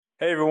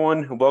Hey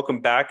everyone, and welcome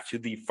back to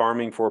the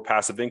Farming for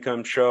Passive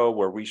Income show,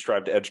 where we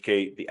strive to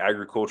educate the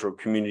agricultural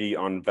community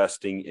on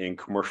investing in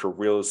commercial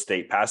real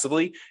estate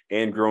passively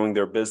and growing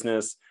their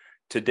business.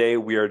 Today,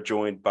 we are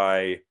joined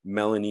by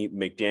Melanie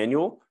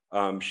McDaniel.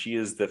 She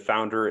is the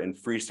founder of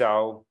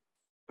Freestyle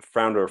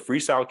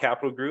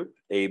Capital Group,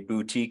 a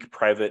boutique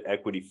private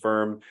equity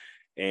firm,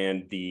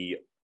 and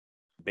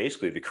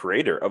basically the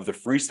creator of the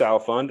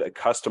Freestyle Fund, a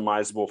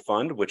customizable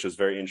fund, which is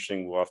very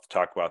interesting. We'll have to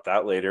talk about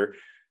that later.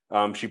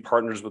 She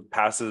partners with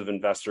passive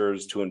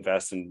investors to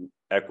invest in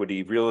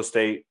equity real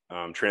estate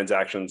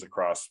transactions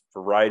across a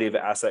variety of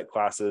asset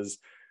classes,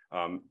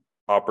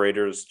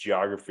 operators,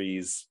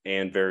 geographies,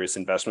 and various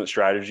investment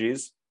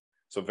strategies.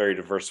 So very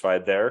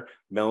diversified there.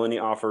 Melanie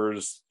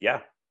offers,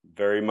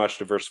 very much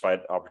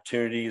diversified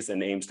opportunities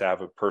and aims to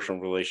have a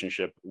personal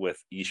relationship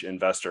with each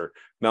investor.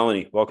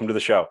 Melanie, welcome to the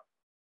show.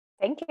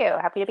 Thank you.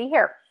 Happy to be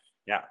here.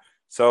 Yeah.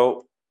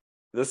 So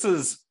this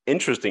is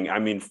interesting. I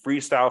mean,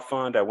 Freestyle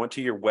Fund, I went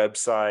to your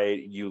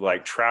website, you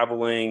like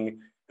traveling,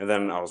 and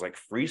then I was like,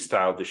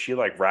 freestyle, does she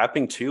like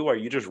rapping too? Are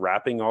you just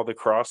rapping all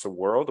across the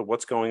world, or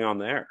what's going on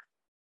there?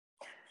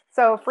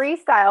 So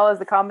freestyle is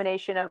a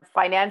combination of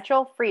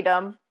financial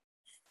freedom,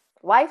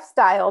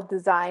 lifestyle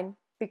design,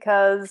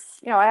 because,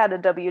 I had a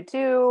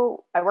W-2,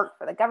 I worked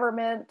for the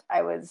government,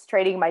 I was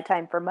trading my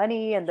time for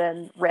money, and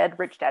then read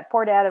Rich Dad,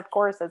 Poor Dad, of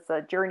course. It's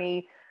a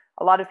journey.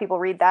 A lot of people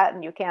read that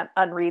and you can't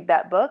unread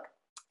that book.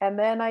 And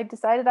then I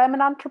decided I'm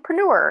an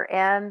entrepreneur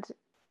and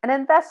an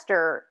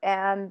investor,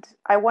 and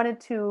I wanted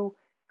to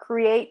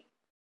create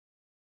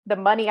the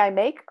money I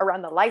make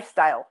around the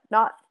lifestyle,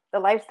 not the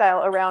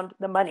lifestyle around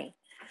the money.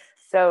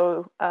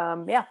 So,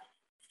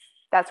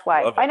 that's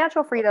why. Love it.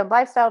 Financial freedom,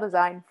 lifestyle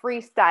design,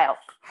 freestyle.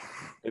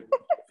 It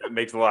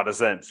makes a lot of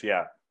sense.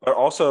 Yeah. But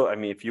also, I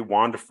mean, if you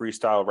want to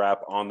freestyle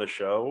rap on the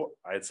show,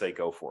 I'd say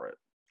go for it.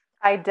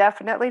 I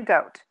definitely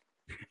don't.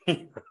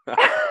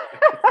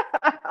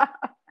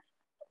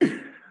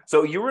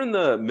 So you were in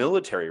the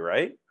military,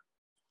 right?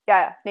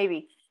 Yeah,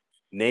 Navy.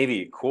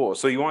 Navy, cool.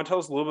 So you want to tell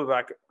us a little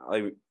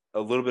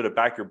bit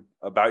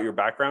about your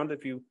background,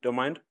 if you don't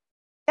mind?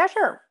 Yeah,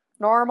 sure.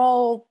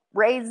 Normal,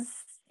 raised,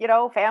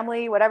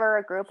 family, whatever.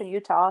 I grew up in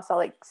Utah,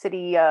 Salt Lake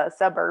City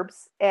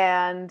suburbs,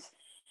 and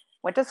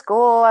went to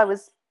school.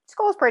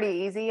 School was pretty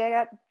easy. I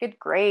got good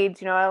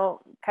grades. I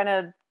kind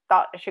of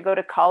thought I should go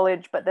to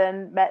college, but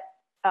then met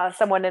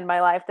someone in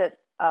my life that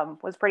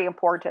was pretty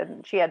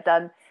important. She had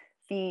done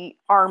the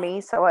Army.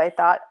 So I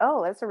thought,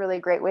 oh, that's a really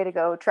great way to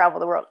go travel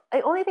the world.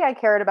 The only thing I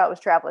cared about was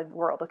traveling the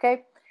world.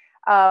 Okay.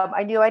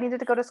 I knew I needed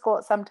to go to school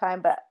at some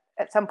time, but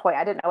at some point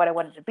I didn't know what I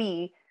wanted to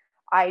be.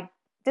 I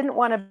didn't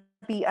want to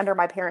be under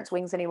my parents'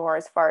 wings anymore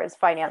as far as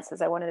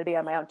finances. I wanted to be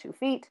on my own 2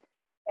 feet.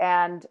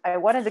 And I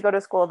wanted to go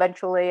to school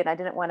eventually, and I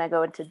didn't want to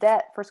go into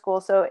debt for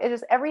school. So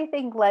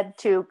everything led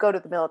to go to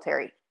the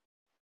military.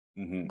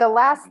 Mm-hmm. The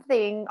last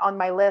thing on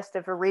my list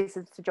of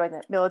reasons to join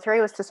the military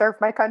was to serve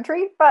my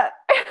country, but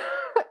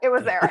it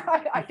was there.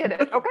 I did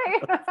it.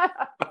 Okay.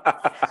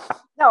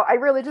 No, I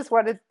really just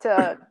wanted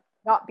to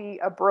not be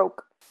a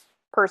broke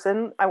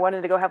person. I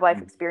wanted to go have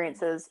life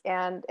experiences,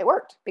 and it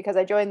worked because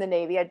I joined the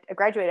Navy. I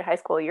graduated high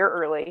school a year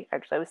early.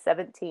 Actually, I was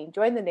 17,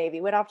 joined the Navy,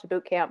 went off to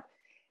boot camp,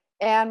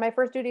 and my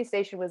first duty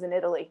station was in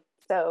Italy.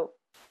 So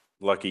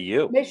lucky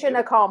you. Mission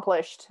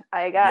accomplished.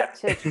 I got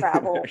to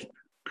travel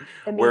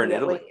immediately. Where in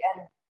Italy?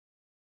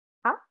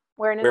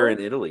 Where in Italy? Where in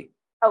Italy?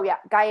 Oh, yeah,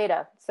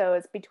 Gaeta. So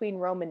it's between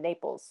Rome and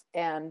Naples.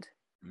 And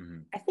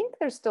I think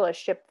there's still a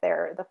ship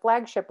there. The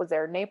flagship was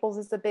there. Naples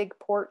is a big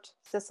port.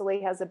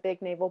 Sicily has a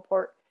big naval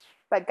port.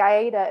 But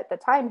Gaeta at the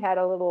time had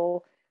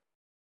the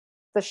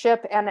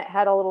ship, and it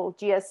had a little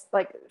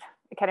I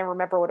can't even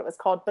remember what it was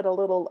called, but a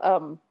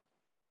little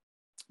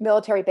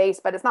military base.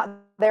 But it's not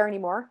there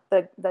anymore,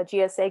 the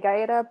GSA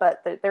Gaeta,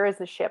 but there is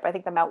the ship. I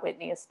think the Mount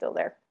Whitney is still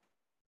there.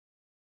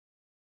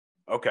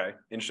 Okay,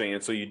 interesting.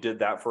 And so you did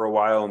that for a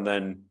while, and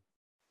then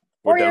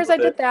 4 years I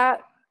did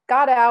that,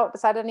 got out,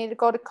 decided I needed to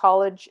go to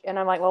college, and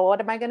I'm like, well, what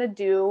am I going to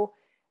do?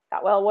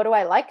 Thought, well, what do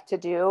I like to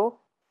do?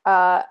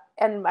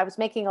 And I was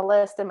making a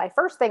list, and my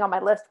first thing on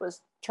my list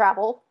was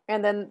travel,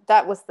 and then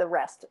that was the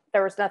rest.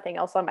 There was nothing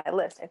else on my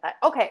list. I thought,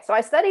 okay, so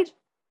I studied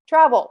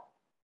travel.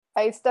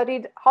 I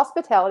studied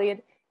hospitality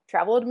and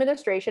travel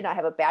administration. I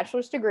have a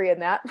bachelor's degree in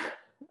that.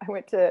 I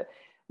went to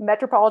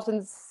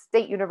Metropolitan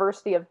State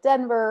University of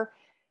Denver,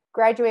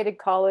 graduated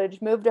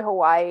college, moved to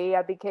Hawaii.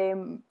 I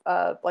became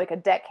like a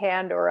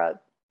deckhand or a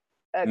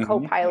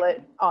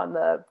co-pilot on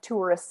the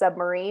tourist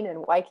submarine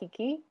in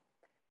Waikiki.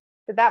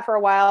 Did that for a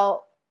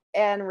while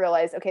and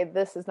realized, okay,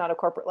 this is not a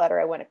corporate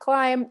ladder I want to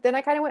climb. Then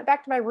I kind of went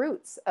back to my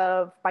roots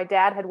of my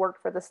dad had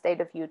worked for the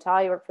state of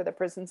Utah. He worked for the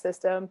prison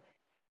system.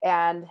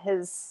 And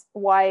his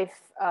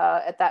wife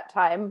at that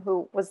time,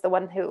 who was the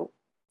one who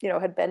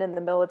had been in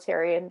the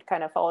military and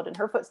kind of followed in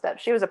her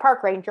footsteps. She was a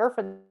park ranger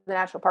for the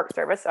National Park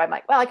Service. So I'm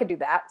like, well, I could do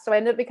that. So I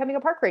ended up becoming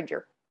a park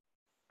ranger.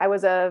 I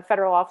was a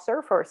federal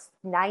officer for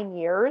 9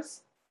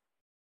 years.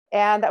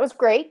 And that was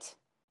great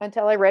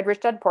until I read Rich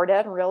Dad, Poor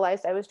Dad and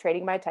realized I was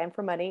trading my time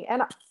for money.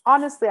 And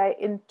honestly, I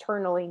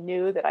internally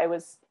knew that I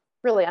was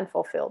really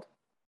unfulfilled.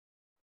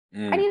 I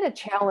Mm. need a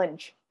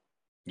challenge.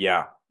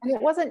 Yeah. And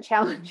it wasn't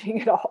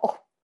challenging at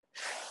all.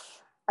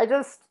 I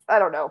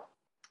don't know.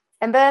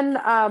 And then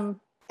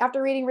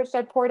after reading Rich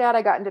Dad Poor Dad,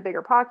 I got into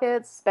Bigger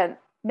Pockets, spent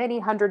many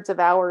hundreds of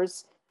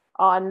hours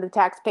on the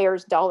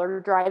taxpayer's dollar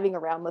driving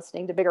around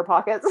listening to Bigger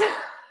Pockets.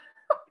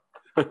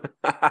 Well,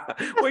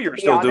 To you're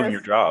be still doing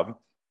your honest. job.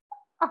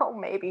 Oh,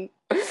 maybe.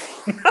 I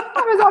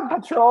was on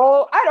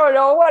patrol. I don't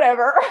know,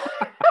 whatever.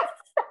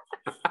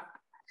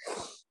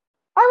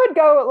 I would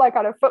go like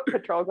on a foot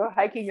patrol, go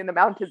hiking in the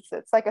mountains.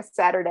 It's like a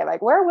Saturday.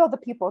 Like, where will the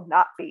people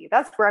not be?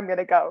 That's where I'm going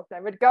to go. And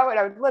I would go and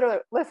I would literally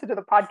listen to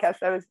the podcast.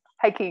 I was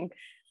hiking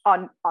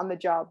on the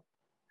job.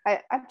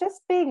 I'm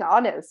just being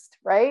honest,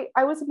 right?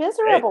 I was Hey,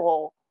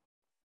 miserable.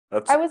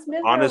 that's I was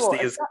miserable. honesty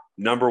is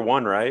number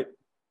one, right?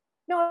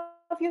 No,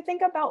 if you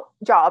think about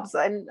jobs,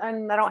 and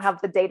I don't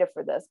have the data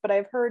for this, but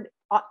I've heard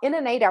in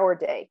an 8-hour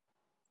day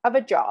of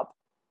a job,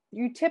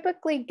 you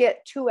typically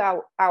get 2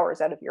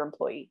 hours out of your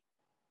employee.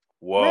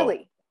 Whoa.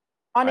 Really,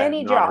 on I have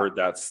any not job, heard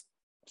that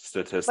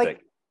statistic.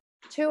 like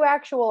 2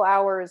 actual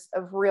hours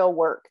of real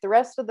work. The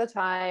rest of the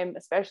time,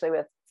 especially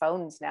with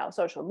phones now,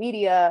 social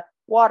media,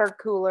 water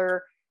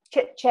cooler,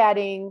 chit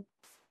chatting,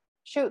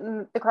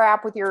 shooting the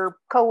crap with your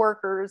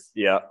coworkers,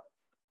 Yeah.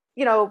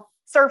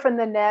 surfing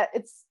the net.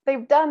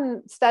 They've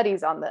done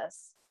studies on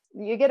this.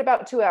 You get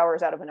about 2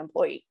 hours out of an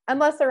employee,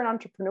 unless they're an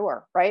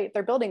entrepreneur, right?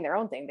 They're building their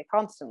own thing. They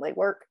constantly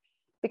work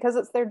because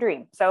it's their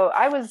dream. So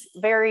I was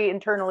very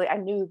internally, I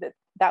knew that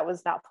that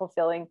was not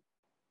fulfilling.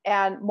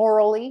 And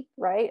morally,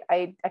 right?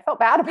 I felt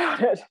bad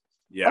about it. Like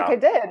Yeah. I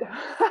did.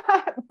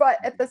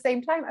 But at the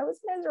same time, I was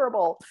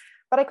miserable.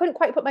 But I couldn't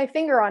quite put my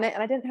finger on it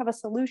and I didn't have a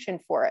solution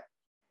for it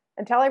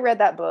until I read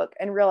that book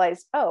and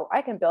realized, oh,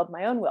 I can build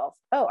my own wealth.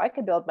 Oh, I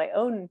can build my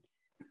own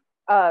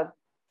uh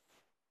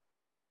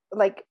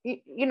like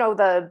the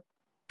The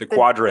the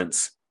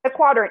quadrants. the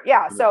quadrant.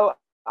 Yeah. So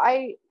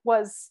I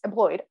was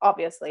employed,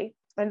 obviously.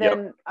 And Yep.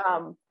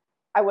 then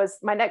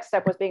my next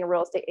step was being a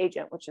real estate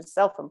agent, which is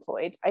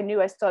self-employed. I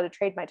knew I still had to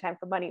trade my time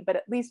for money, but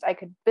at least I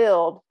could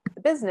build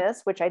the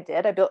business, which I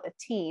did. I built a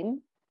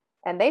team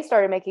and they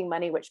started making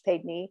money, which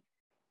paid me.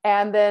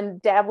 And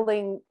then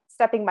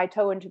stepping my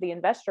toe into the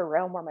investor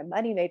realm where my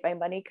money made my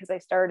money because I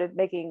started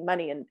making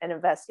money and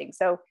investing.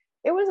 So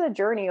it was a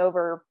journey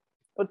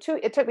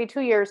it took me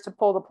 2 years to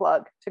pull the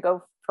plug, to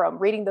go from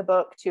reading the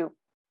book to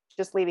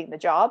just leaving the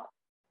job,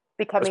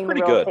 That's becoming the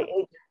pretty real good. estate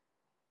agent.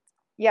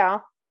 Yeah,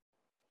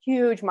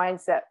 huge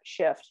mindset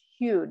shift,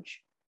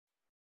 huge.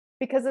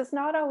 Because it's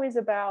not always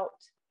about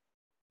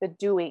the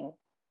doing.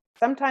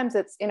 Sometimes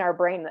it's in our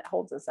brain that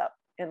holds us up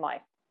in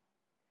life.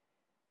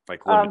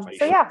 Like So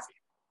limitations. yeah,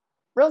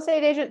 real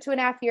estate agent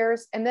 2.5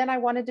 years. And then I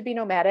wanted to be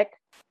nomadic.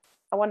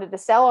 I wanted to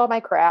sell all my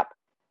crap,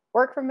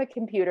 work from a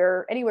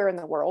computer anywhere in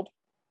the world.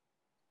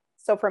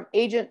 So from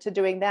agent to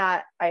doing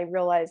that, I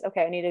realized,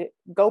 okay, I need to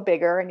go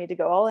bigger. I need to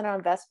go all in on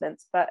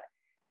investments, but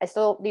I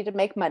still need to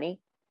make money.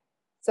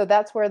 So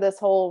that's where this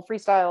whole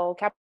freestyle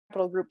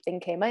capital group thing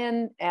came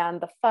in.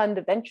 And the fund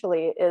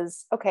eventually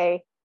is,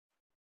 okay,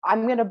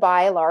 I'm going to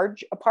buy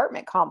large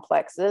apartment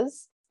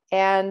complexes.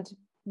 And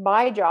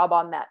my job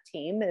on that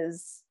team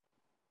is,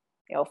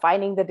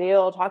 finding the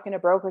deal, talking to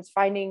brokers,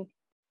 finding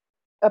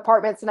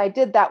apartments. And I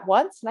did that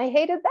once and I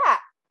hated that.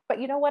 But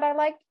you know what I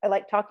liked? I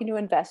like talking to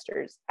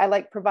investors. I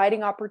like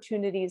providing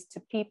opportunities to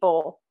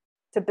people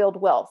to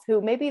build wealth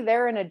who maybe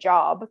they're in a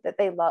job that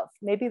they love.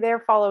 Maybe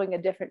they're following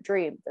a different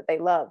dream that they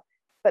love,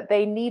 but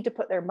they need to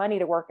put their money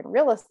to work in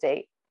real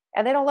estate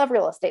and they don't love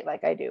real estate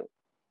like I do.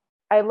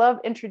 I love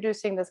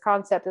introducing this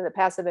concept of the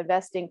passive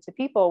investing to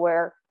people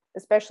where,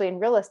 especially in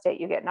real estate,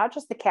 you get not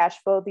just the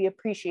cash flow, the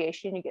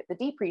appreciation, you get the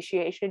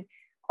depreciation.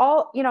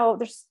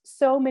 There's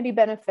so many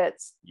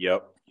benefits.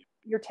 Yep.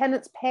 Your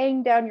tenant's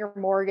paying down your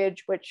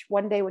mortgage, which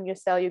one day when you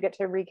sell, you get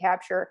to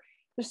recapture.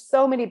 There's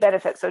so many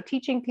benefits. So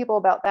teaching people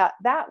about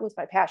that was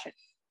my passion.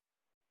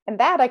 And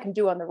that I can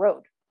do on the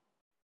road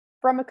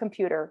from a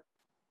computer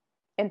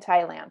in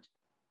Thailand,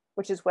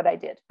 which is what I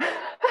did.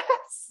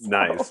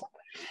 Nice.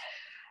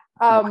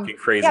 So, Working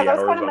crazy yeah, that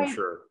was hours, kind of I'm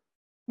sure.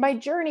 my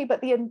journey, but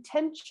the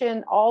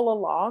intention all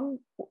along,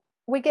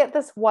 we get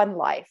this one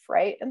life,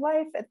 right? And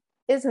life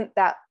isn't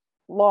that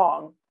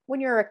long. When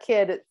you're a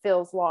kid, it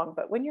feels long,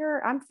 but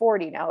I'm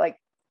 40 now, like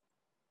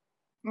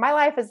my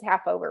life is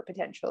half over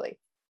potentially.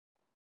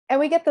 And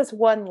we get this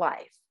one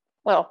life.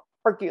 Well,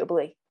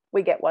 arguably,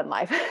 we get one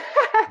life.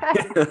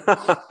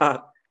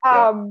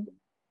 Yeah.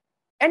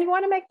 And you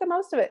want to make the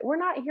most of it. We're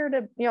not here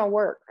to,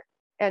 work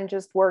and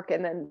just work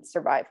and then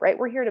survive, right?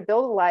 We're here to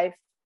build a life.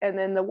 And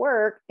then the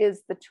work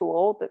is the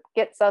tool that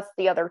gets us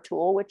the other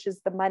tool, which is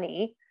the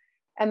money.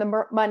 And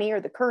the money or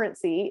the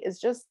currency is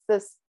just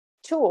this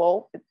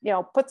tool,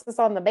 puts us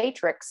on the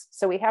matrix.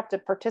 So we have to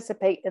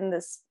participate in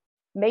this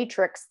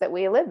matrix that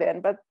we live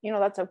in. But,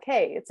 that's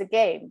okay. It's a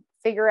game.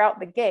 Figure out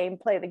the game,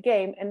 play the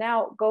game, and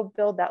now go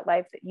build that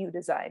life that you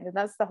designed. And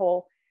that's the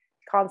whole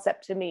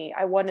concept to me.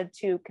 I wanted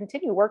to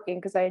continue working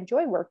because I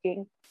enjoy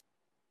working,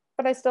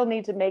 but I still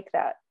need to make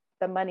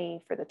the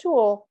money for the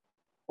tool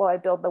while I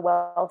build the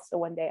wealth. So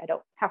one day I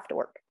don't have to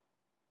work.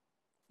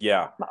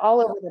 Yeah. I'm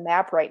all over the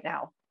map right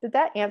now. Did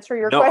that answer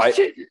your No,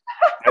 question?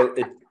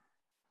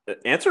 it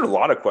answered a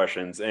lot of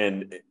questions,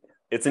 and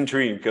it's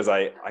intriguing because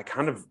I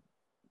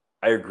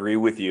agree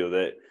with you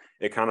that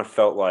it kind of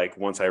felt like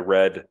once I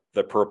read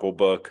the Purple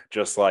Book,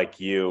 just like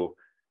you,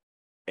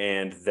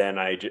 and then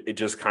it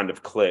just kind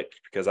of clicked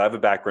because I have a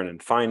background in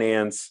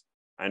finance.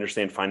 I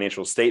understand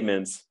financial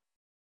statements.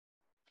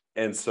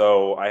 And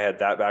so I had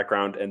that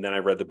background, and then I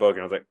read the book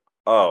and I was like,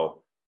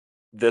 oh,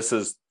 this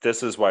is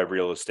why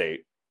real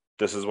estate,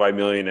 this is why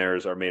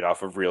millionaires are made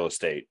off of real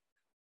estate.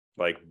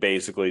 Like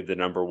basically the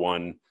number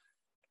one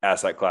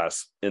asset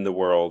class in the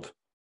world,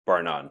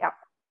 bar none. Yeah.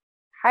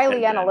 Highly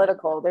And then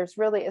analytical.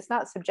 It's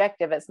not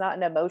subjective. It's not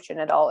an emotion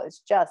at all. It's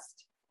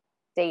just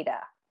data.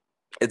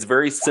 it's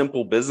very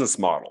simple business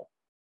model,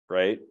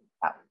 right?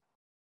 Yeah.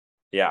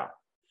 Yeah.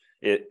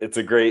 It's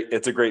a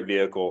great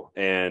vehicle.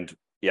 And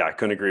yeah, I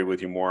couldn't agree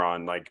with you more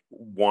on like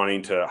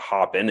wanting to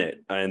hop in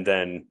it and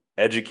then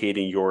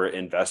educating your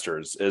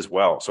investors as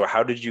well. So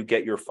how did you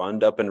get your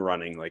fund up and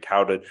running? Like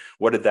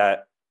what did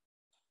that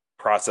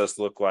process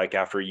look like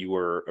after you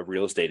were a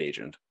real estate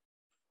agent?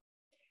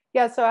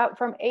 Yeah. So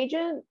from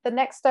agent, the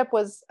next step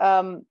was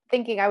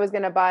thinking I was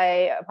going to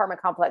buy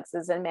apartment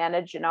complexes and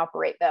manage and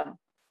operate them.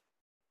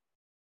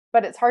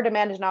 But it's hard to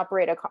manage and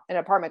operate an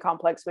apartment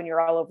complex when you're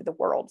all over the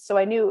world. So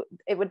I knew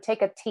it would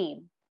take a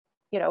team.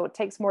 It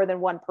takes more than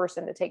one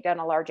person to take down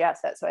a large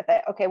asset. So I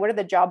thought, okay, what are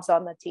the jobs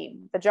on the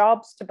team? The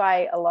jobs to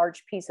buy a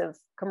large piece of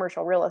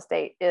commercial real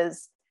estate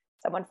is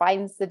someone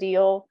finds the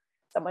deal,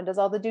 someone does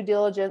all the due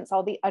diligence,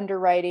 all the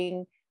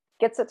underwriting,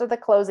 gets it to the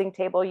closing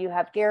table. You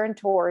have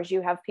guarantors,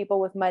 you have people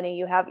with money,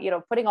 you have,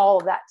 putting all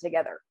of that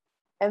together.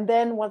 And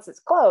then once it's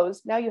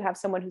closed, now you have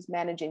someone who's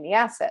managing the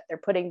asset. They're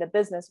putting the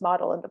business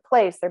model into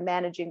place. They're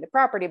managing the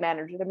property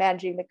manager. They're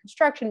managing the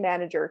construction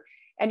manager.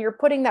 And you're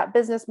putting that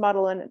business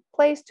model in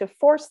place to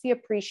force the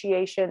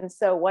appreciation.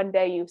 So one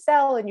day you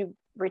sell and you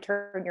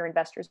return your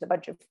investors a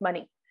bunch of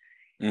money.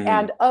 Mm-hmm.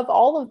 And of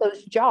all of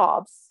those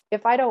jobs,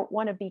 if I don't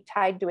want to be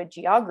tied to a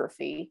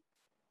geography,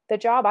 the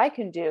job I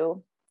can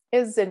do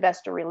is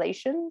investor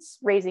relations,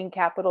 raising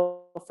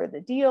capital for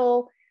the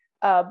deal,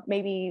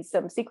 maybe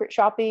some secret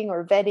shopping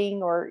or vetting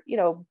or,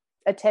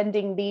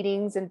 attending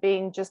meetings and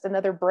being just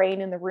another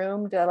brain in the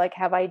room to like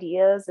have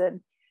ideas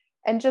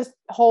and just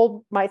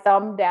hold my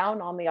thumb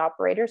down on the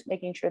operators,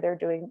 making sure they're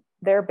doing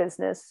their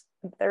business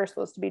they're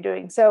supposed to be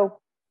doing. So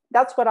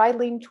that's what I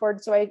lean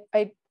towards. So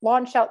I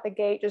launched out the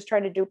gate just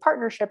trying to do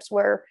partnerships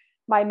where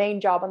my main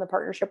job on the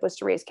partnership was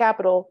to raise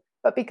capital.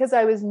 But because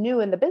I was new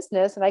in the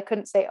business and I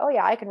couldn't say, oh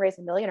yeah, I can raise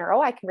 $1 million, or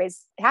oh, I can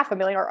raise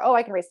 $500,000, or oh,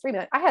 I can raise $3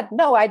 million. I had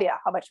no idea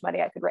how much money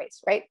I could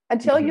raise, right?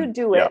 Until you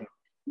do it,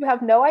 you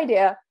have no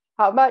idea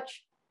how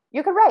much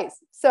you could raise.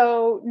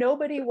 So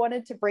nobody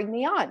wanted to bring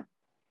me on.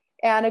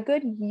 And a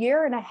good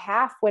year and a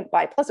half went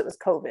by. Plus it was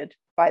COVID,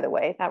 by the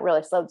way, that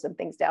really slowed some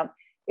things down.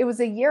 It was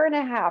a year and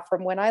a half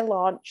from when I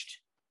launched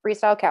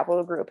Freestyle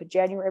Capital Group in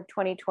January of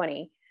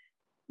 2020,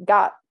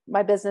 got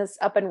my business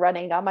up and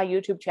running, got my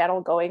YouTube channel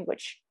going,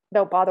 which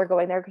don't bother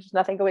going there because there's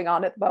nothing going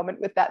on at the moment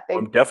with that thing.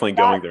 I'm definitely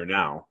going there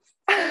now.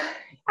 I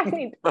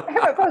haven't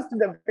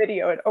posted a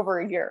video in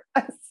over a year.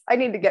 I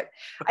need to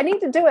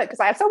do it because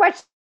I have so much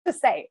to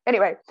say.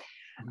 Anyway,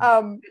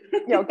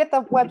 get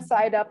the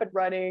website up and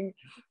running,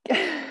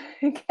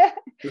 get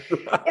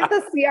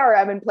the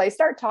CRM in place,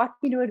 start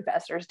talking to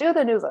investors, do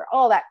the newsletter,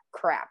 all that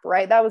crap,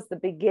 right? That was the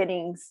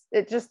beginnings.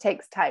 It just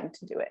takes time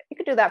to do it. You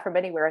could do that from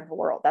anywhere in the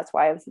world. That's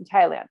why I was in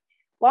Thailand.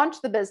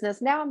 Launched the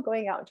business. Now I'm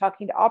going out and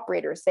talking to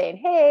operators saying,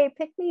 hey,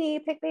 pick me.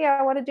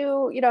 I want to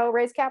do,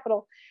 raise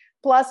capital,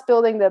 plus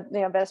building the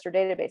investor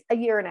database. A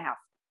year and a half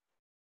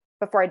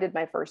before I did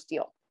my first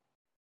deal.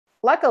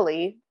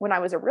 Luckily, when I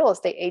was a real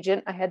estate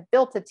agent, I had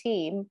built a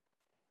team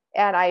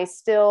and I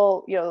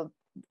still,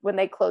 when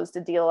they closed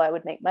a deal, I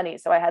would make money.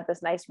 So I had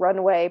this nice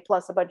runway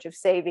plus a bunch of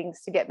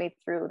savings to get me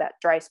through that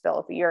dry spell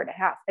of a year and a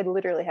half. I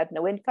literally had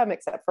no income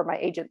except for my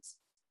agents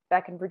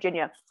back in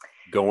Virginia.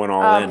 Going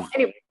all in.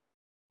 Anyway.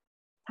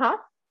 Huh?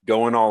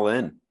 Going all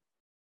in.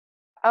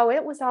 Oh,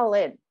 it was all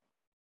in.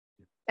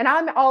 And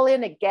I'm all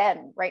in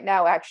again right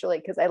now, actually,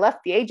 because I left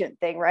the agent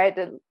thing, right?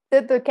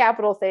 Did the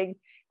capital thing.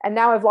 And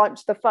now I've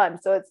launched the fund.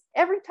 So it's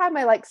every time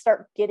I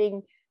start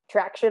getting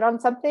traction on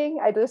something,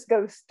 I just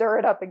go stir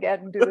it up again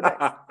and do the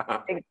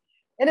next thing.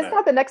 And it's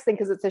not the next thing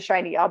because it's a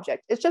shiny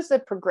object. It's just a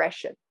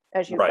progression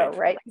as you go,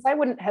 right? Because I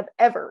wouldn't have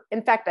ever,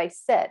 in fact, I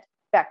said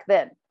back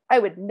then, I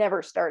would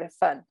never start a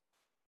fund.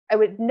 I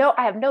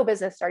have no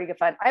business starting a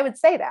fund. I would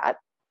say that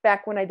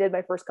back when I did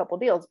my first couple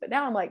deals, but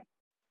now I'm like,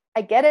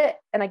 I get it.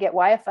 And I get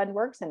why a fund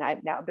works. And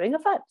I'm now doing a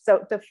fund.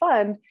 So the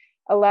fund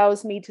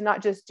allows me to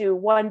not just do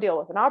one deal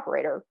with an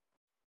operator,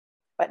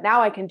 but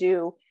now I can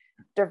do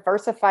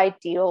diversified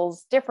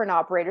deals, different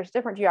operators,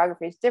 different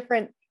geographies,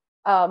 different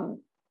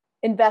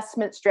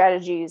investment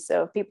strategies.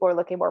 So if people are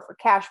looking more for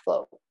cash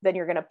flow, then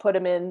you're going to put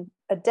them in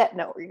a debt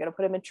note, or you're going to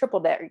put them in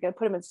triple debt, or you're going to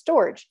put them in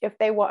storage. If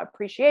they want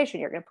appreciation,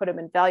 you're going to put them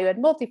in value add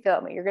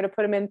multifamily. You're going to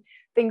put them in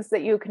things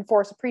that you can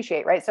force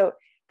appreciate, right? So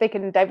they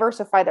can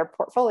diversify their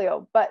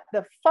portfolio. But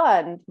the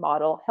fund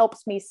model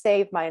helps me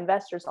save my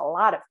investors a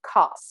lot of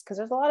costs, because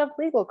there's a lot of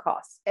legal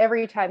costs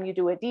every time you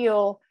do a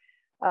deal,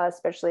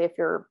 especially if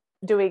you're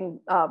doing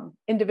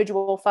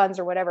individual funds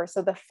or whatever.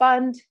 So the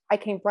fund, I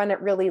can run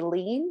it really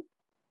lean,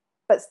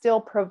 but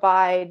still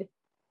provide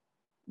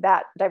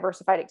that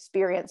diversified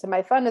experience. And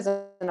my fund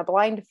isn't a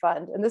blind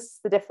fund. And this is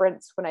the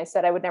difference when I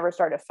said I would never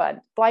start a fund.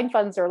 Blind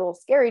funds are a little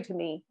scary to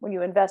me when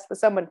you invest with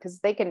someone, because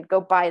they can go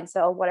buy and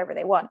sell whatever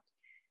they want.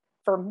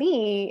 For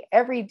me,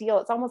 every deal,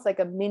 it's almost like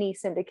a mini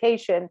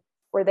syndication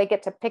where they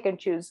get to pick and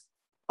choose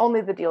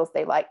only the deals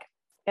they like.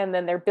 And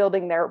then they're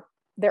building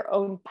their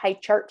own pie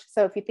chart.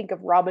 So if you think of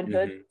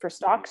Robinhood for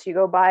stocks, you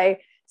go buy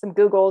some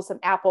Google, some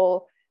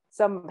Apple,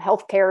 some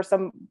healthcare,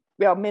 some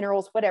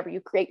minerals, whatever, you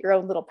create your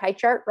own little pie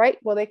chart, right?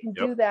 Well, they can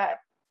do that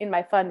in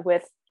my fund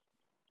with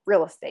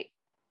real estate.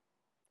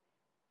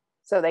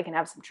 So they can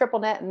have some triple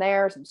net in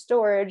there, some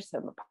storage,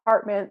 some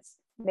apartments.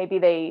 Maybe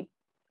they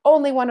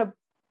only want to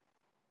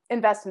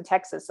invest in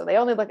Texas, so they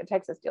only look at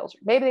Texas deals.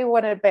 Maybe they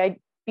want to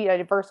be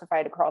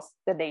diversified across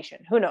the nation.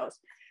 Who knows?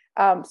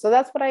 So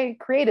that's what I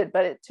created,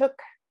 but it took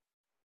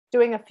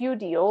doing a few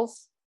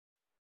deals.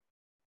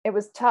 It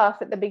was tough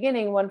at the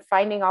beginning when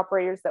finding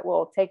operators that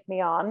will take me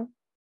on,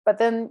 but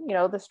then,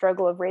 the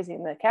struggle of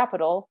raising the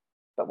capital.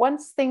 But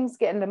once things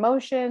get into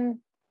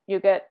motion, you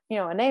get,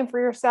 a name for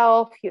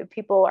yourself,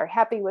 people are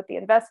happy with the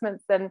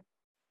investments, then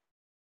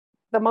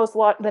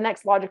the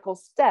next logical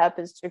step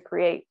is to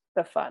create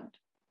the fund.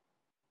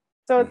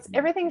 So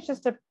everything's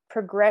just a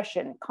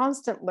progression,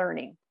 constant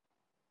learning,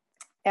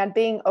 and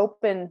being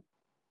open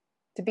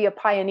to be a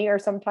pioneer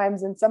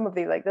sometimes in some of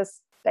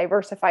this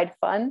diversified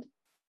fund.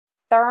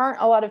 There aren't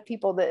a lot of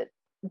people that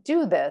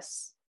do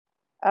this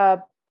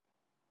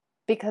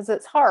because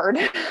it's hard.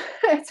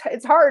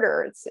 it's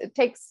harder. It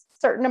takes a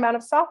certain amount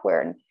of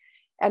software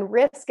and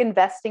risk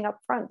investing up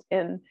front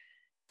in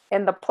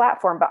the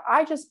platform. But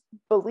I just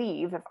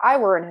believe if I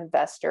were an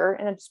investor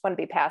and I just want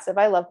to be passive,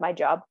 I love my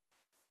job,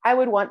 I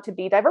would want to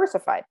be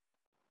diversified,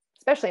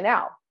 especially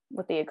now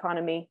with the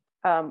economy.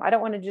 I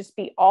don't want to just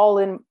be all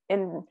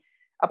in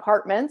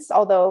apartments,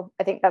 although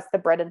I think that's the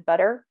bread and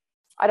butter.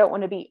 I don't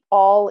want to be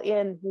all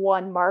in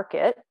one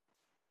market,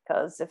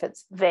 because if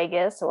it's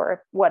Vegas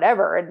or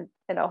whatever and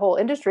a whole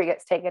industry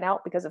gets taken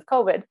out because of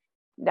COVID,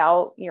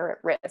 now you're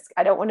at risk.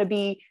 I don't want to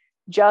be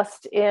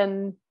just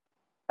in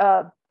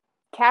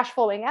cash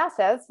flowing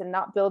assets and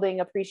not building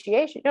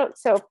appreciation.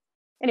 So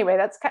anyway,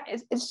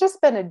 it's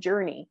just been a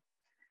journey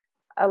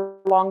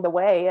along the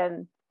way.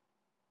 And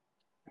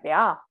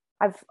yeah,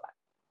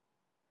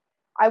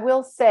 I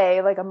will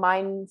say, like, a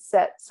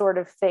mindset sort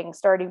of thing,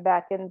 starting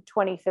back in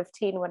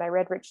 2015 when I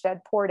read Rich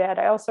Dad Poor Dad.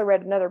 I also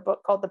read another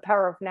book called The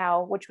Power of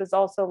Now, which was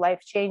also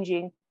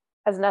life-changing,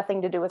 has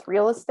nothing to do with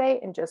real estate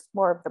and just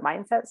more of the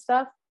mindset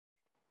stuff,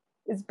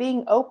 is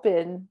being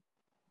open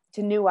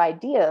to new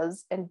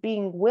ideas and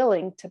being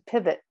willing to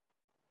pivot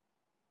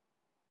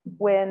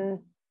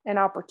when an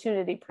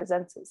opportunity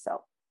presents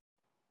itself.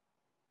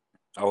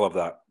 I love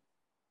that.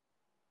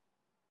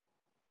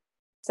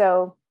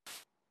 So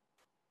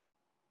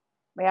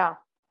yeah,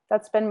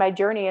 that's been my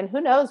journey, and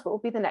who knows what will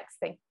be the next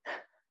thing.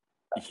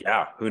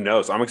 Yeah, who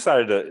knows? I'm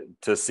excited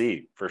to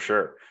see, for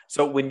sure.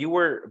 So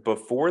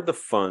before the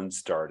fund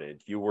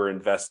started, you were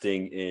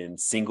investing in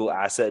single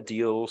asset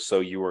deals. So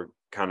you were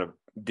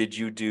did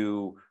you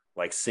do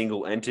like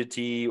single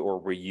entity, or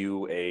were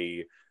you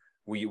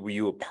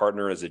a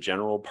partner as a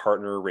general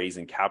partner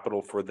raising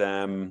capital for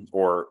them,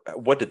 or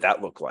what did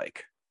that look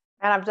like?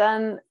 And I've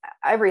done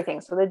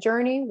everything. So the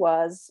journey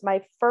was,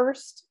 my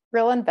first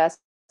real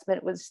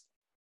investment was,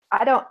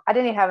 I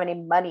didn't have any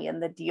money in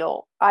the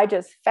deal. I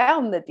just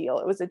found the deal.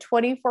 It was a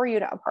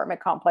 24-unit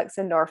apartment complex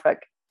in Norfolk.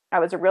 I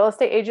was a real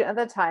estate agent at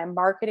the time,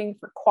 marketing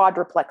for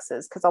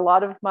quadruplexes, because a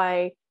lot of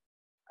my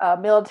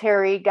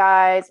military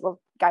guys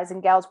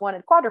and gals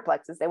wanted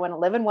quadruplexes. They want to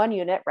live in one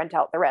unit, rent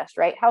out the rest,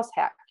 right? House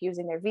hack,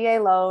 using their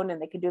VA loan, and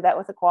they could do that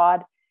with a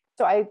quad.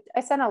 So I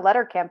sent a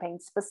letter campaign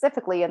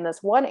specifically in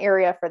this one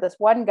area for this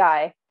one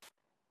guy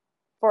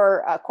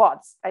for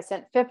quads. I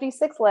sent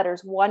 56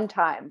 letters one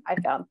time. I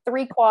found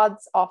 3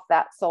 quads off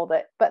that, sold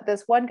it. But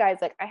this one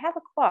guy's like, I have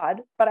a quad,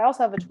 but I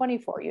also have a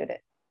 24 unit.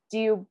 Do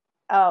you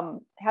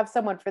have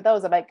someone for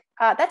those? I'm like,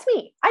 that's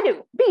me. I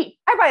do.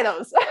 I buy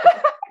those,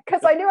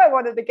 because I knew I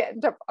wanted to get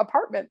into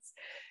apartments.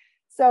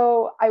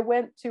 So I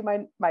went to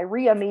my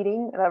RIA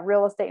meeting, the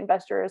Real Estate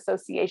Investor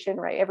Association,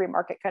 right? Every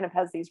market kind of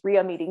has these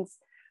RIA meetings,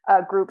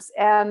 groups.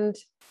 And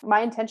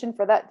my intention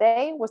for that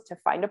day was to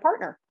find a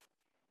partner.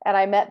 And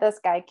I met this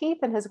guy, Keith,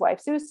 and his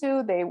wife,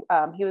 Susu.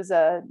 He was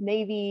a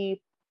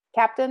Navy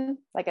captain,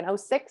 like an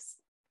 06.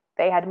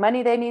 They had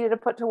money they needed to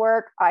put to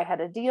work. I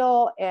had a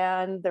deal,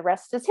 and the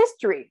rest is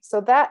history.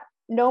 So that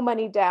no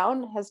money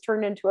down has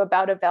turned into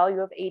about a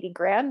value of 80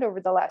 grand over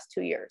the last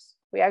 2 years.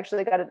 We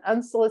actually got an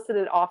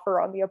unsolicited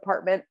offer on the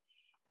apartment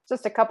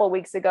just a couple of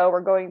weeks ago.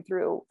 We're going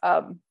through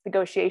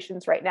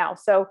negotiations right now.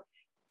 So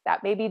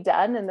that may be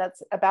done. And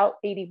that's about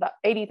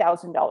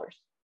 $80,000.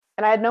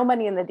 And I had no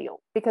money in the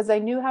deal because I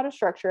knew how to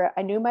structure it.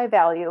 I knew my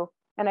value,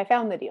 and I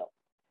found the deal.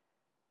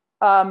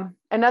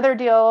 Another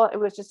deal, it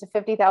was just a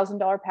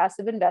 $50,000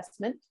 passive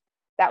investment.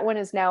 That one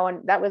is now,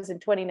 and that was in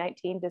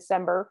 2019,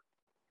 December.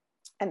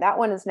 And that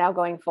one is now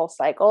going full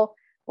cycle.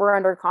 We're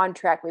under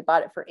contract. We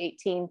bought it for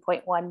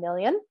 18.1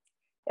 million.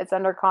 It's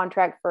under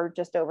contract for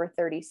just over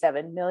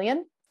 37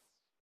 million.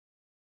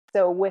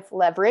 So with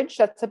leverage,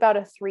 that's about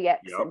a 3x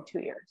in 2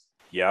 years.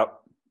 Yep.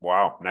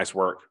 Wow. Nice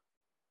work.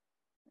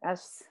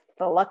 That's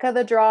the luck of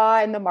the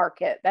draw in the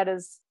market. That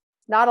is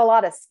not a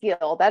lot of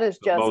skill. That is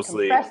just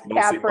mostly cap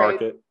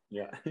market.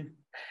 Yeah.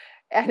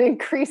 And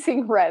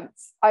increasing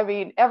rents. I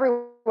mean,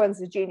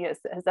 everyone's a genius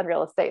that has done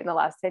real estate in the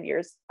last 10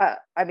 years.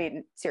 I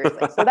mean,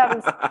 seriously. So that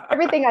was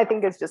everything. I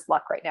think is just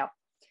luck right now,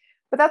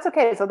 but that's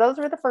okay. So those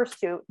were the first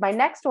two. My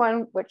next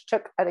one, which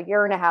took a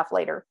year and a half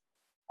later,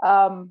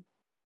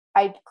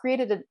 I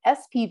created an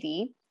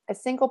SPV, a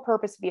single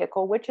purpose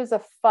vehicle, which is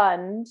a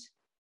fund.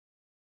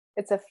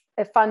 It's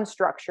a fund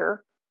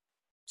structure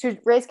to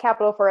raise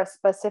capital for a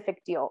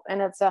specific deal.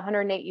 And it's a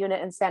 108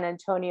 unit in San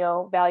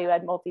Antonio value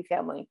add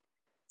multifamily.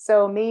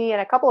 So me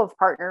and a couple of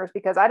partners,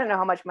 because I didn't know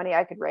how much money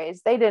I could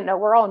raise. They didn't know.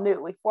 We're all new.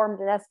 We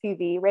formed an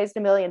SPV, raised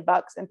 $1 million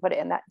and put it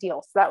in that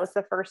deal. So that was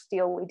the first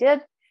deal we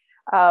did.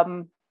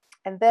 And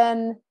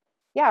then,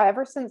 yeah,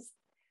 ever since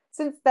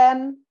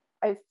then,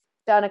 I've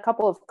done a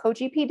couple of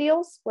co-GP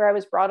deals where I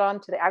was brought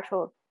on to the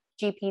actual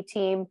GP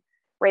team,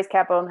 raise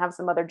capital, and have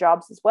some other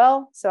jobs as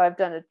well. So I've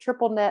done a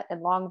triple net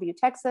in Longview,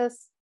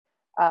 Texas.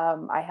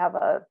 I have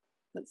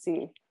let's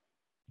see,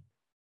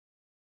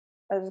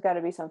 there's got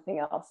to be something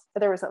else.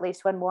 But there was at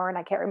least one more and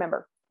I can't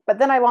remember. But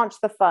then I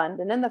launched the fund,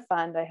 and in the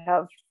fund I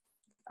have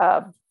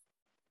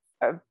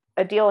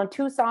a deal in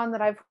Tucson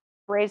that I've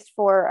raised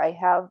for. I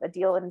have a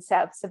deal in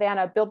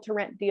Savannah, build to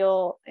rent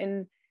deal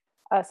in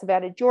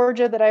Savannah,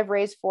 Georgia that I've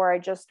raised for. I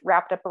just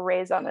wrapped up a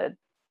raise on a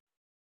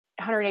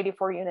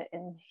 184 unit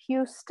in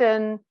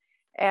Houston,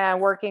 and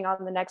working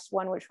on the next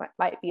one, which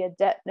might be a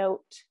debt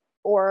note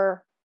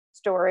or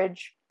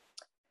storage.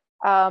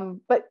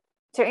 But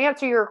to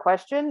answer your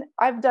question,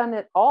 I've done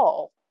it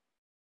all.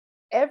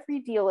 Every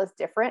deal is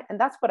different. And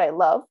that's what I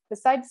love.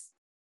 Besides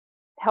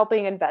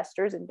helping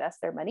investors invest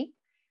their money,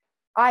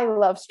 I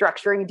love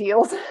structuring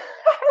deals.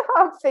 I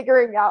love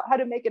figuring out how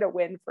to make it a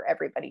win for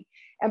everybody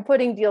and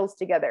putting deals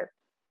together.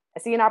 I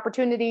see an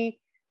opportunity.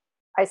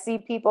 I see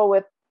people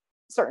with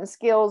certain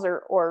skills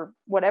or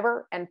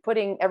whatever, and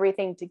putting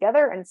everything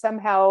together and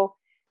somehow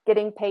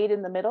getting paid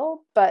in the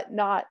middle, but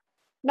not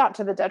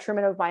to the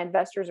detriment of my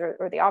investors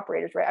or the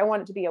operators, right? I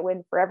want it to be a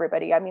win for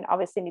everybody. I mean,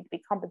 obviously I need to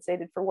be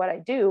compensated for what I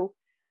do,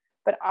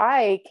 but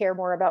I care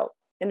more about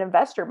an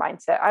investor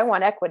mindset. I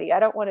want equity. I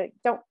don't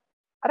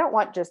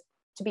want just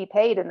to be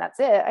paid and that's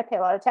it. I pay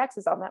a lot of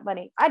taxes on that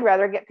money. I'd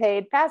rather get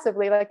paid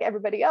passively like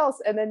everybody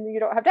else, and then you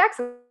don't have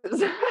taxes.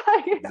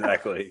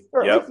 Exactly.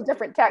 Or at least a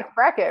different tax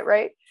bracket,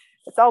 right?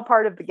 It's all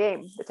part of the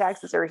game. The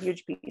taxes are a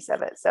huge piece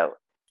of it. So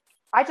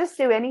I just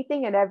do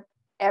anything and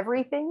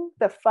everything.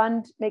 The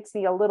fund makes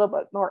me a little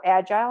bit more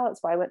agile.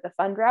 That's why I went the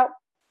fund route.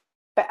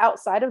 But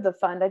outside of the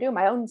fund, I do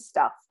my own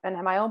stuff and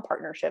have my own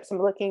partnerships.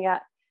 I'm looking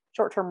at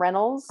short-term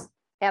rentals,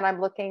 and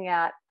I'm looking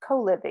at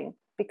co-living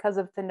because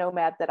of the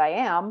nomad that I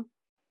am,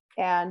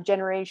 and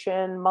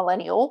generation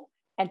millennial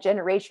and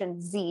generation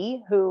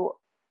Z, who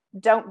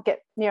don't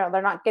get,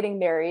 they're not getting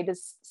married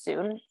as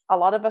soon. A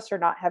lot of us are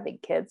not having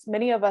kids.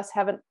 Many of us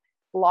haven't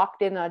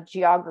locked in a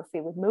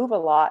geography. We move a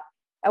lot,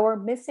 and we're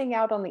missing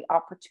out on the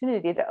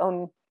opportunity to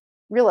own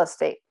real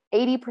estate.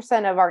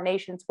 80% of our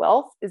nation's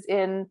wealth is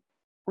in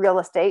real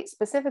estate,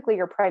 specifically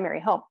your primary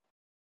home.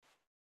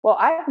 Well,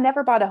 I've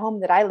never bought a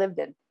home that I lived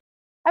in.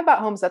 I've bought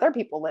homes other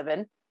people live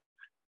in.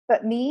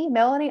 But me,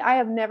 Melanie, I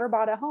have never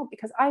bought a home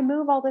because I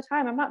move all the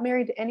time. I'm not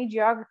married to any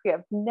geography.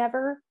 I've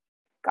never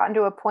gotten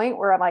to a point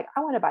where I'm like,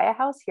 I want to buy a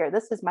house here.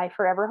 This is my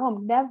forever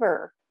home.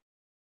 Never.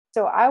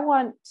 So I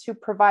want to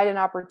provide an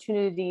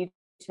opportunity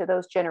to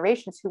those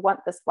generations who want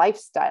this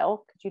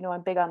lifestyle, because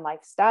I'm big on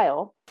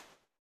lifestyle.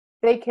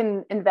 They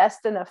can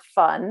invest in a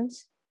fund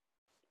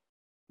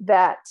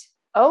that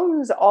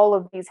owns all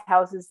of these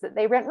houses that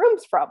they rent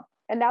rooms from.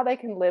 And now they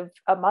can live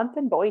a month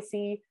in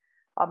Boise,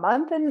 a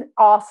month in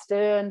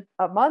Austin,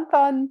 a month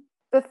on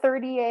the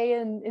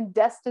 30A in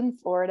Destin,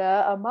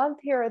 Florida, a month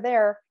here or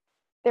there.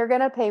 They're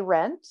going to pay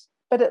rent,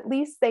 but at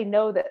least they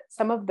know that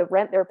some of the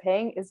rent they're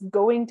paying is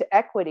going to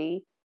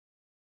equity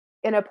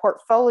in a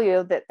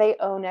portfolio that they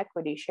own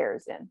equity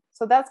shares in.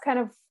 So that's kind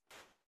of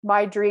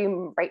my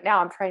dream right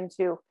now. I'm trying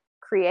to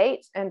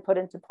create and put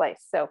into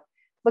place. So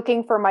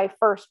looking for my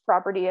first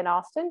property in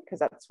Austin, because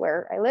that's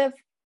where I live,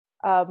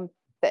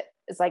 that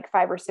is like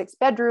 5 or 6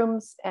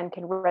 bedrooms and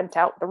can rent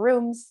out the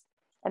rooms.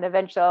 And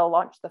eventually I'll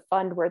launch the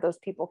fund where those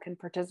people can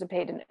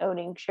participate in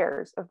owning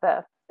shares of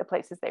the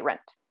places they rent.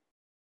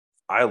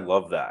 I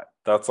love that.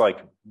 That's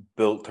like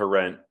built to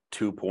rent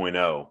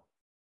 2.0.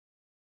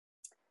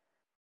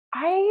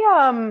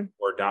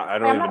 Or not. I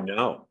don't even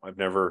know. I've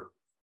never.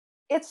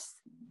 It's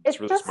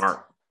really just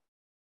smart.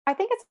 I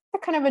think it's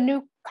kind of a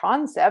new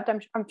concept.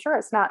 I'm sure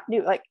it's not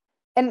new. Like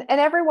and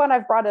everyone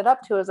I've brought it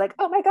up to is like,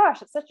 oh my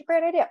gosh, it's such a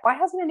great idea. Why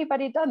hasn't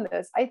anybody done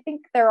this? I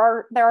think there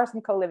are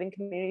some co-living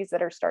communities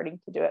that are starting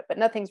to do it, but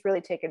nothing's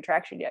really taken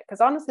traction yet.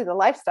 Because honestly, the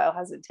lifestyle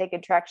hasn't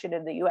taken traction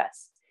in the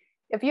US.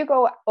 If you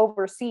go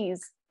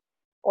overseas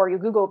or you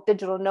Google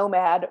digital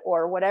nomad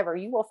or whatever,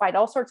 you will find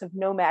all sorts of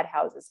nomad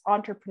houses,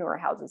 entrepreneur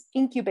houses,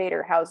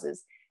 incubator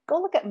houses.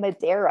 Go look at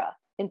Madeira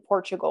in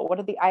Portugal, one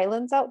of the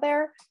islands out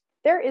there.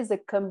 There is a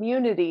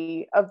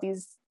community of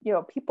these,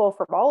 people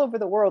from all over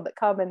the world that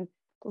come and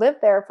live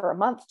there for a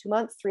month, 2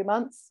 months, 3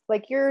 months.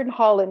 Like you're in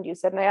Holland, you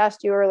said, and I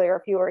asked you earlier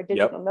if you were a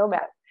digital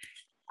nomad.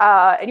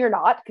 And you're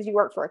not, because you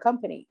work for a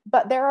company.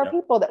 But there are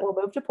people that will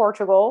move to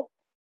Portugal,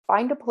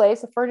 find a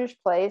place, a furnished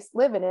place,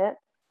 live in it.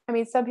 I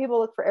mean, some people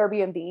look for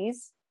Airbnbs,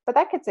 but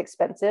that gets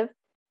expensive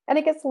and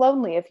it gets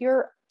lonely. If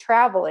you're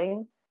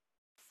traveling,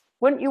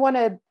 wouldn't you want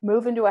to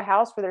move into a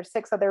house where there's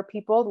 6 other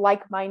people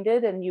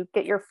like-minded and you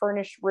get your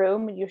furnished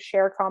room and you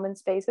share common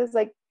spaces?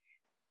 Like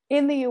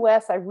in the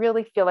US, I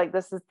really feel like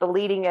this is the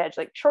leading edge.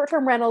 Like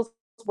short-term rentals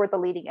were the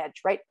leading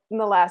edge, right? In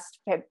the last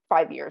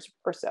 5 years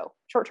or so,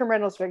 short-term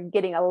rentals are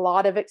getting a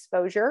lot of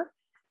exposure.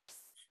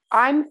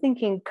 I'm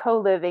thinking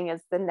co-living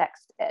is the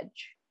next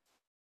edge.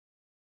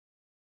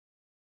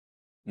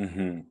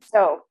 Mm-hmm.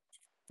 So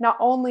not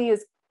only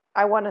is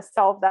I want to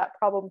solve that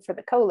problem for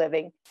the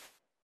co-living,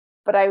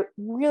 but I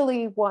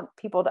really want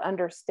people to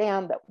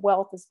understand that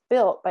wealth is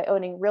built by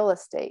owning real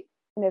estate.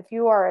 And if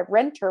you are a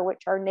renter,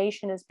 which our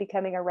nation is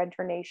becoming a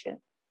renter nation,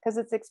 because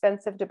it's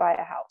expensive to buy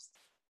a house.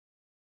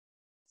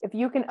 If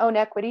you can own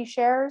equity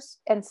shares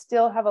and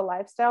still have a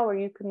lifestyle where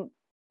you can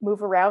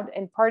move around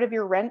and part of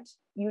your rent,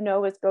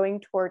 is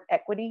going toward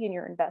equity in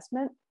your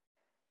investment,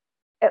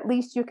 at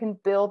least you can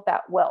build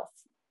that wealth.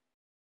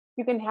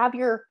 You can have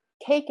your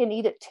cake and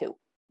eat it too.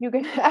 You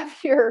can have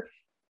your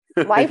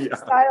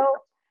lifestyle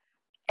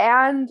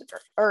and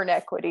earn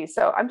equity.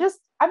 So I'm just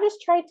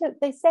trying to,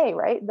 they say,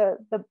 right?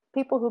 The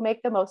people who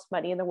make the most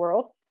money in the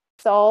world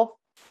solve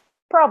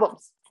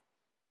problems.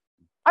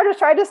 I'm just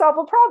trying to solve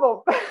a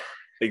problem.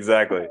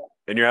 Exactly.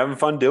 And you're having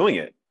fun doing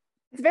it.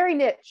 It's very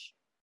niche.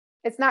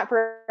 It's not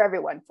for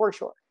everyone, for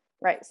sure.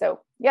 Right. So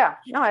yeah,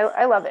 no,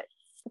 I love it.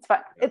 It's fun.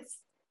 It's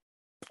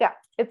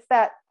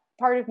that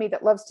part of me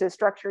that loves to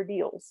structure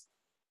deals.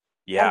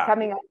 Yeah. And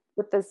coming up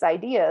with this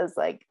idea is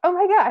like, oh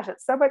my gosh,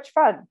 it's so much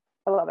fun.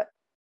 I love it.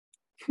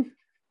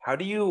 How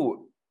do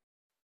you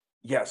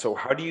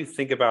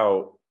think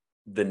about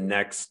the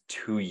next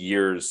 2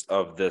 years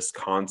of this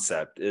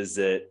concept? Is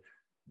it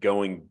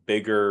going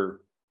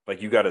bigger?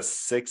 Like you got a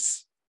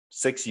six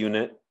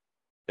unit.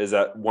 Is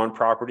that one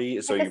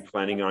property? So you're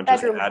planning on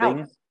just adding?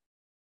 House.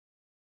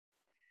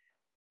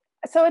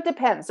 So it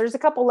depends. There's a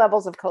couple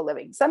levels of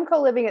co-living. Some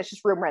co-living is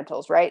just room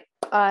rentals, right?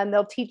 And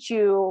they'll teach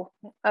you,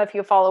 if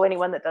you follow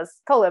anyone that does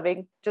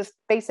co-living, just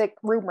basic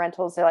room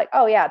rentals. They're like,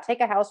 oh yeah, take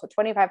a house with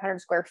 2,500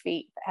 square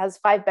feet, it has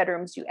 5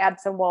 bedrooms, you add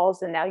some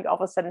walls, and now you all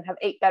of a sudden have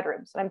 8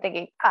 bedrooms. And I'm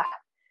thinking,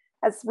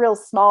 that's real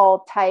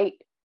small, tight,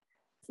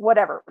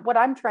 whatever. What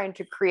I'm trying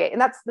to create,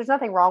 and there's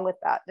nothing wrong with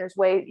that. There's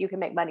ways you can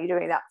make money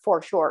doing that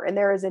for sure. And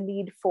there is a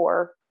need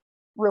for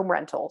room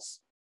rentals,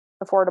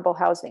 affordable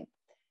housing.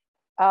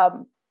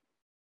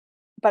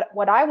 But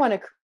what I want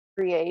to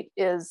create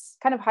is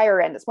kind of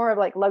higher end. It's more of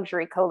like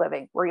luxury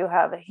co-living where you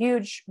have a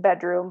huge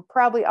bedroom,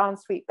 probably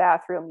ensuite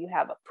bathroom. You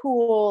have a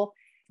pool.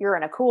 You're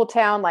in a cool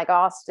town like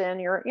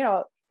Austin.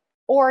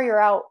 Or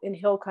you're out in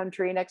hill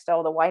country next to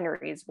all the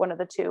wineries, one of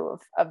the two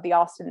of the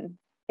Austin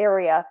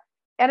area,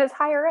 and it's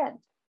higher end.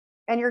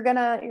 And you're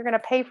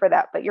gonna pay for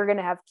that, but you're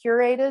gonna have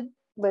curated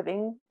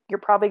living. You're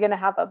probably gonna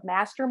have a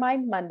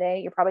mastermind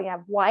Monday. You're probably gonna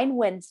have wine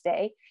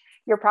Wednesday.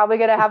 You're probably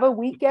going to have a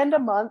weekend a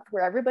month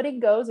where everybody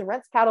goes and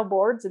rents paddle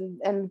boards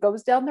and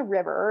goes down the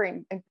river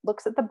and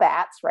looks at the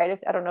bats, right?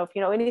 I don't know if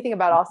you know anything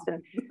about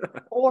Austin.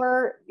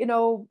 Or,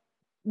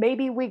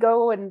 maybe we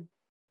go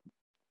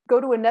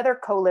to another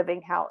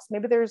co-living house.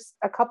 Maybe there's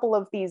a couple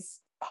of these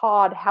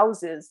pod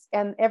houses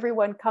and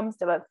everyone comes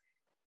to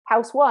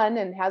house one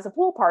and has a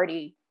pool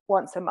party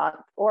once a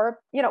month or,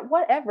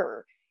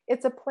 whatever.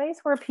 It's a place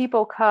where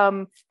people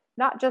come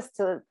not just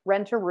to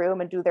rent a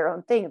room and do their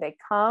own thing. They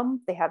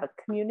come, they have a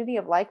community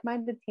of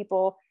like-minded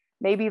people.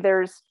 Maybe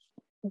there's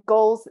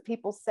goals that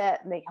people set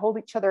and they hold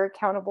each other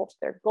accountable to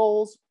their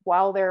goals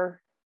while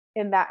they're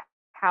in that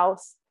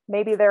house.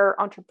 Maybe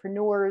they're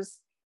entrepreneurs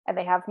and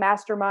they have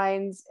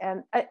masterminds.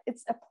 And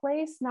it's a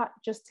place not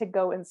just to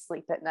go and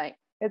sleep at night.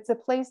 It's a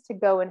place to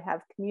go and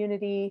have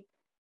community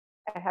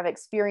and have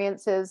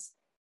experiences.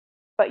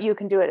 But you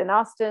can do it in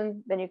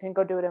Austin, then you can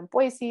go do it in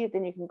Boise,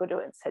 then you can go do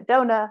it in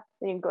Sedona,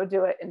 then you can go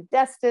do it in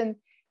Destin.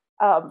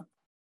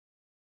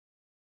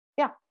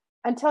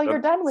 Until you're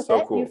done with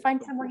it, cool. You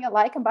find somewhere you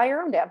like and buy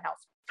your own damn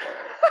house.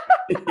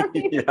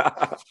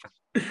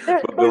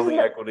 But building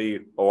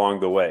equity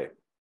along the way.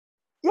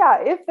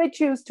 Yeah, if they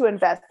choose to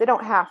invest, they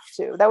don't have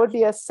to. That would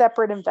be a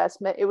separate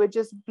investment. It would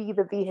just be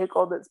the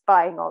vehicle that's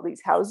buying all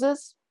these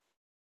houses.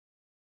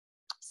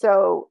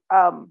 So,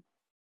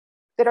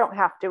 they don't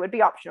have to. It'd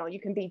be optional. You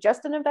can be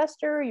just an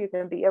investor. You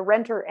can be a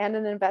renter and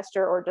an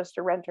investor, or just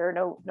a renter.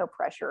 No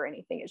pressure or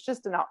anything. It's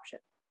just an option.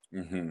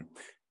 Mm-hmm.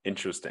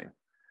 Interesting.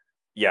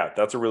 Yeah,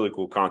 that's a really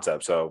cool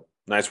concept. So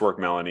nice work,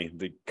 Melanie.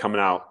 Coming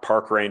out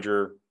park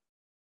ranger,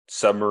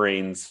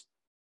 submarines,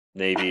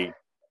 Navy,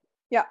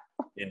 Yeah.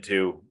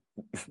 into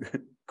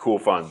cool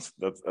funds.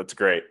 That's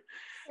great.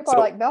 People are So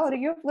like,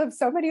 Melanie, you've lived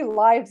so many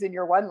lives in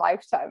your one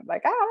lifetime. I'm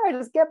like, I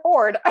just get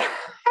bored. I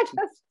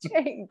just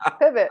change,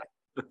 pivot.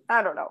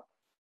 I don't know.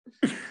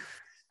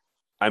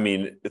 I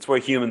mean, it's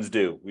what humans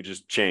do. We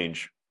just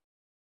change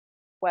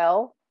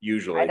Well, I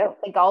usually. don't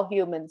think all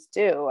humans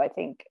do. I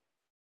think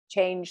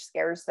change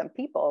scares some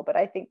people, but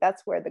I think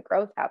that's where the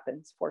growth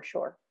happens for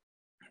sure.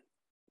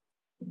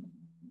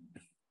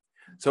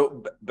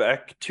 So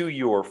back to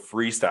your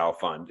freestyle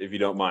fund, if you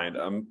don't mind,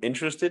 I'm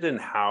interested in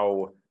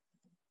how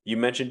you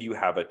mentioned you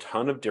have a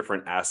ton of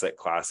different asset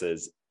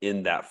classes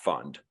in that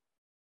fund.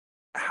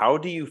 How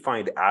do you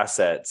find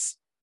assets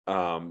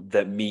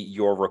that meet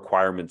your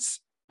requirements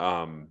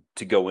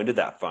to go into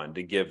that fund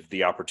and give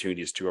the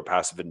opportunities to our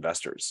passive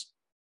investors?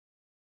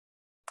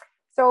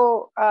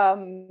 So,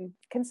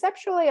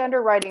 conceptually,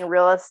 underwriting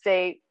real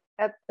estate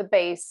at the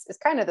base is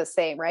kind of the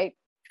same, right?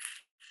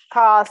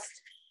 Cost,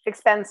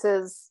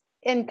 expenses,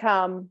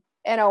 income,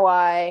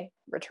 NOI,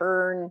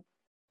 return.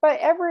 But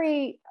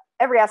every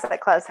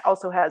asset class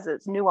also has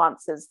its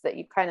nuances that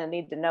you kind of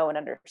need to know and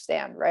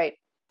understand, right?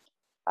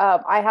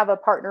 I have a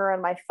partner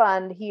in my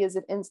fund. He is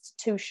an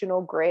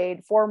institutional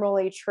grade,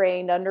 formally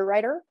trained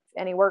underwriter,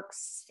 and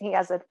he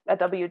has a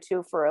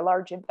W-2 for a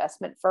large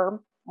investment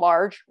firm,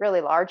 large,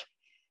 really large.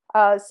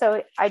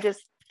 So I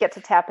just get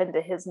to tap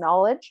into his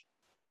knowledge,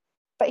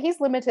 but he's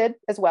limited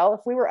as well.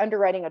 If we were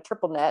underwriting a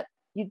triple net,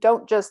 you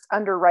don't just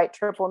underwrite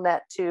triple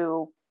net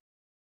to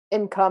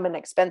income and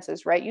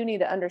expenses, right? You need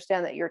to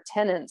understand that your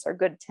tenants are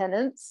good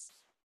tenants,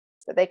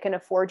 that they can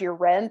afford your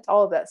rent,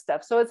 all of that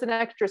stuff. So it's an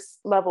extra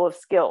level of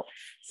skill.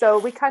 So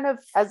we kind of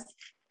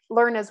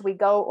learn as we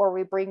go, or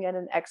we bring in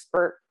an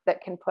expert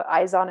that can put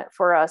eyes on it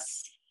for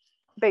us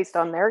based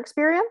on their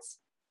experience.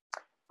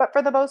 But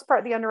for the most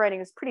part, the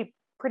underwriting is pretty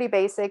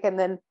basic. And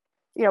then,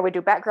 we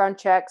do background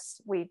checks.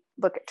 We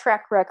look at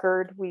track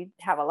record. We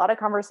have a lot of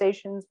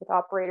conversations with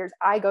operators.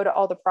 I go to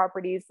all the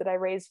properties that I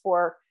raise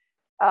for.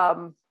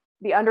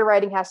 The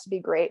underwriting has to be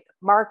great.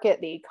 Market,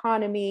 the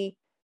economy,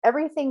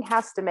 everything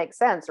has to make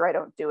sense or I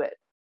don't do it.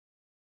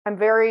 I'm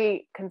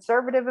very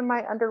conservative in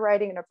my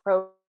underwriting and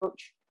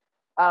approach.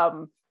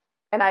 And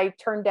I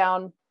turn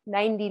down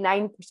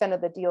 99%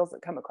 of the deals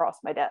that come across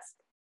my desk.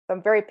 So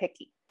I'm very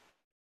picky.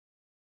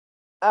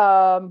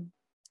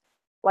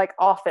 Like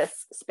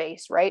office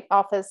space, right?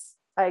 Office,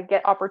 I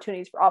get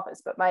opportunities for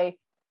office, but my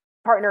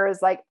partner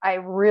is like, I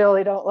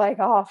really don't like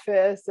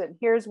office, and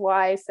here's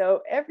why.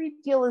 So every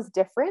deal is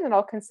different, and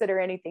I'll consider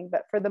anything.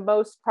 But for the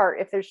most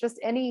part, if there's just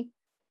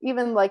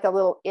even like a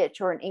little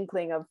itch or an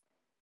inkling of,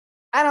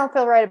 I don't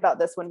feel right about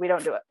this one, we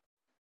don't do it.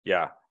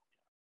 Yeah,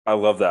 I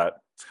love that.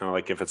 It's kind of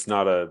like if it's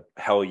not a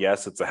hell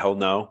yes, it's a hell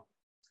no.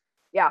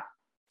 Yeah,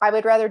 I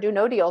would rather do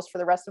no deals for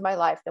the rest of my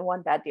life than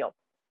one bad deal.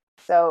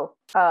 So,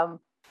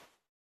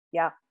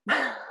 yeah.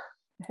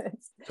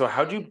 So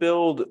how do you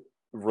build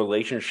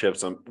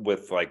relationships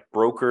with like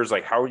brokers?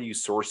 Like, how are you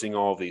sourcing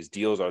all of these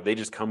deals? Are they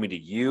just coming to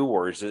you,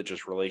 or is it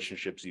just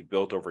relationships you've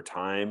built over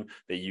time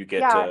that you get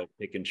to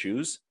pick and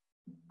choose?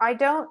 I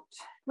don't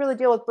really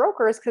deal with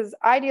brokers because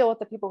I deal with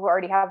the people who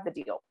already have the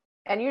deal.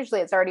 And usually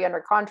it's already under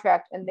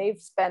contract and they've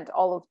spent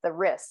all of the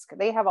risk.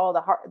 They have all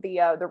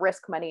the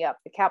risk money up,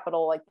 the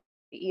capital, like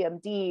the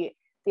EMD,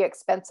 the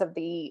expense of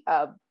the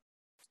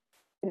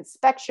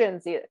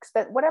inspections, the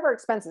expense, whatever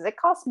expenses. It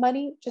costs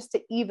money just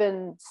to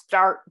even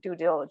start due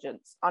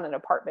diligence on an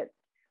apartment.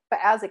 But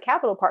as a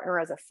capital partner,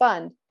 as a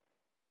fund,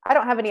 I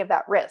don't have any of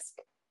that risk,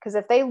 because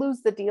if they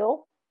lose the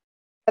deal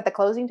at the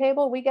closing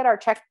table, we get our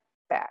check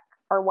back,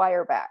 our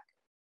wire back.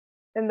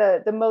 And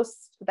the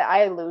most that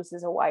I lose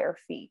is a wire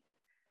fee.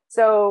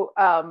 So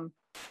I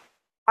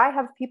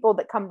have people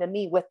that come to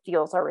me with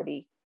deals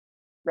already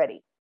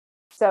ready.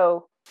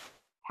 So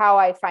how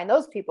I find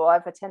those people,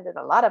 I've attended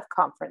a lot of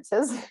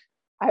conferences.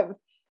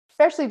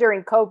 Especially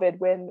during COVID,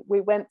 when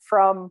we went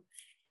from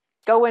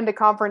go into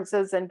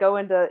conferences and go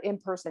into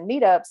in-person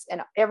meetups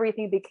and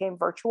everything became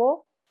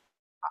virtual.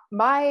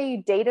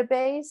 My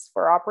database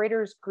for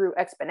operators grew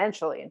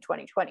exponentially in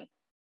 2020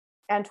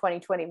 and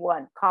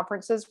 2021.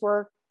 Conferences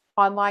were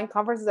online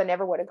conferences I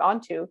never would have gone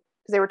to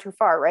because they were too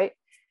far, right?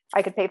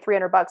 I could pay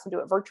 $300 and do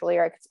it virtually,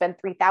 or I could spend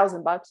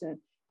 $3,000 and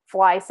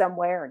fly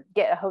somewhere and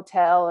get a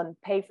hotel and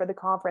pay for the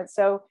conference.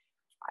 So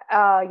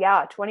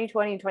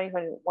 2020 and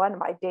 2021,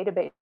 my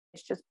database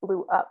just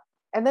blew up.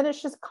 And then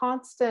it's just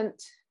constant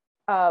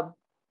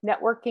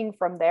networking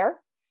from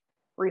there,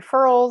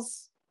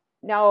 referrals.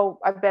 Now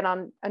I've been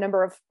on a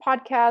number of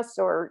podcasts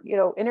or,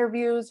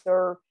 interviews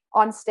or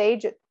on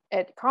stage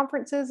at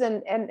conferences.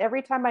 And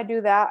every time I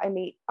do that, I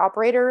meet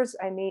operators,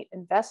 I meet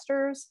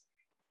investors.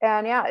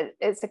 And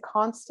it's a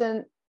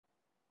constant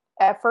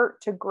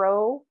effort to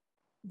grow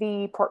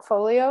the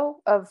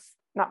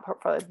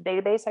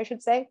database, I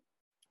should say.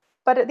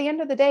 But at the end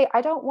of the day,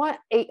 I don't want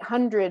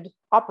 800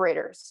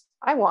 operators.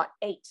 I want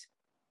 8.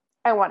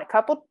 I want a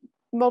couple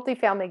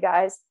multifamily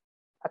guys,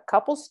 a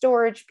couple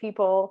storage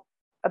people,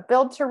 a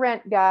build to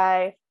rent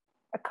guy,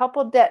 a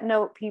couple debt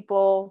note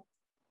people,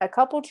 a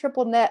couple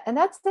triple net, and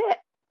that's it.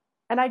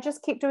 And I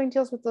just keep doing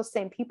deals with those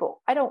same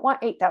people. I don't want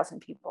 8,000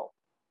 people.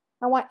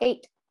 I want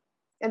 8.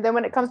 And then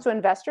when it comes to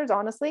investors,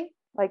 honestly,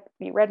 like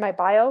you read my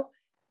bio,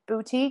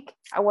 boutique,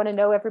 I want to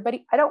know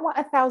everybody. I don't want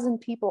 1,000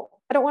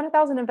 people. I don't want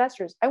 1,000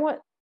 investors. I want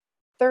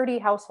 30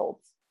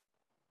 households,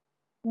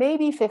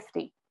 maybe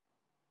 50,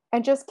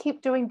 and just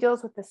keep doing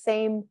deals with the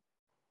same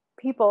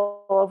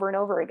people over and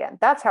over again.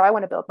 That's how I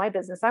want to build my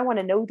business. I want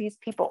to know these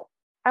people.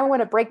 I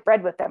want to break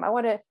bread with them. I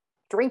want to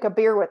drink a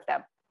beer with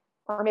them,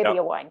 or maybe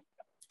a wine.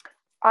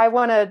 I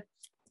want to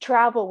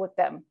travel with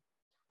them.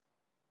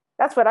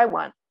 That's what I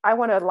want. I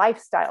want a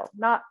lifestyle,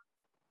 not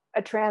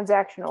a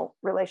transactional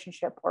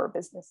relationship or a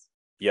business.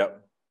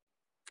 Yep.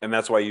 And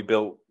that's why you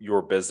built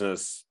your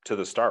business to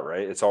the start,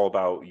 right? It's all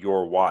about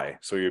your why.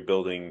 So you're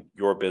building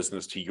your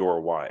business to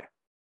your why.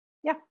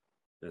 Yeah.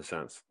 In a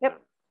sense.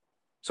 Yep.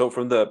 So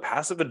from the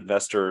passive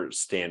investor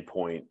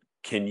standpoint,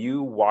 can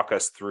you walk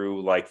us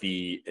through like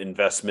the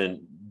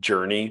investment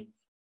journey,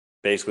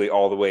 basically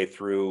all the way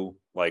through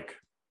like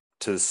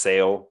to the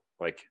sale,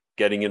 like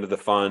getting into the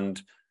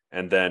fund,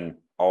 and then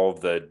all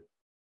of the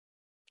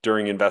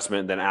during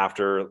investment, then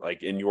after,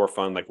 like in your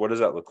fund, like what does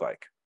that look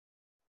like?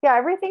 Yeah,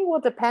 everything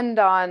will depend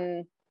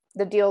on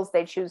the deals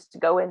they choose to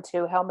go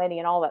into, how many,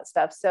 and all that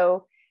stuff.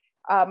 So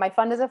my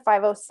fund is a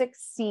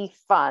 506c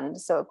fund,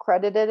 so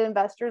accredited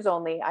investors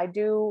only. I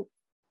do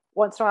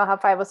once in a while have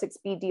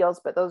 506b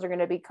deals, but those are going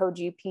to be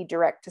co-GP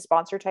direct to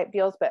sponsor type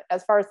deals. But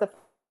as far as the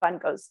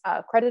fund goes,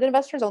 accredited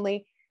investors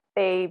only.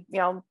 They,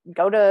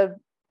 go to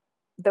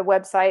the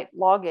website,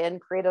 log in,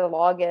 create a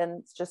login.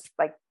 It's just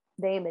like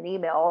name and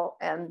email,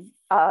 and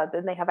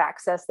then they have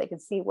access. They can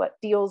see what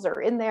deals are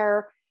in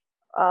there,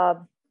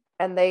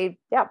 and they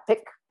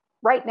pick.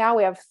 Right now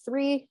we have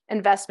 3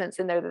 investments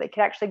in there that they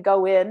can actually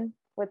go in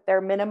with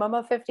their minimum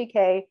of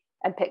 50K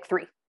and pick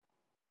 3.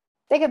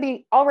 They could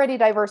be already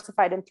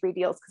diversified in 3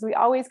 deals, because we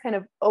always kind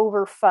of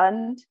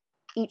overfund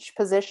each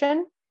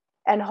position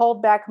and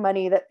hold back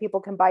money that people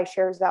can buy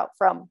shares out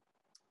from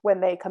when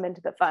they come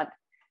into the fund.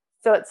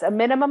 So it's a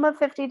minimum of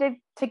 50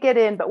 to get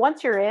in, but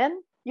once you're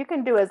in, you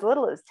can do as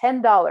little as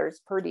 $10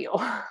 per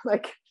deal.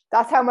 Like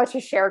that's how much a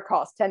share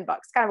costs, $10. Kind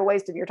of a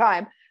waste of your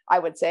time, I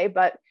would say,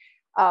 but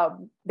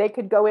they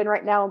could go in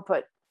right now and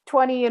put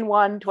 20 in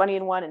one, 20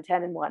 in one, and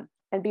 10 in one,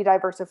 and be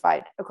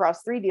diversified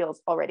across 3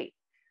 deals already.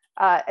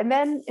 And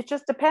then it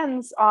just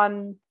depends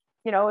on,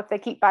 if they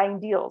keep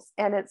buying deals,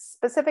 and it's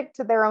specific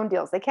to their own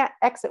deals. They can't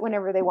exit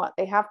whenever they want.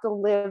 They have to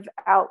live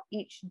out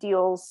each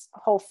deal's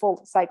whole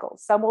full cycle.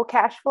 Some will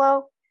cash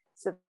flow,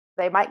 so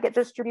they might get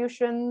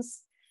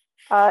distributions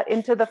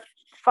into the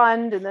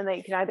fund, and then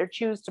they can either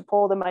choose to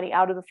pull the money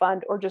out of the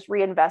fund or just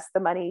reinvest the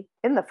money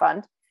in the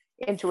fund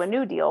into a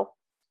new deal.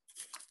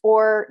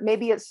 Or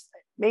maybe it's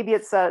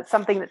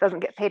something that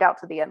doesn't get paid out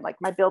to the end, like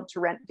my build to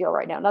rent deal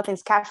right now.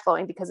 Nothing's cash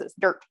flowing because it's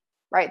dirt,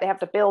 right? They have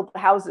to build the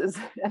houses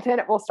and then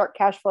it will start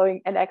cash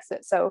flowing and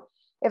exit. So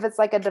if it's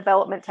like a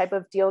development type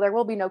of deal, there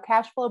will be no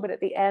cash flow, but at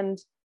the end,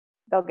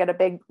 they'll get a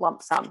big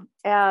lump sum.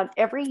 And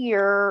every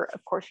year,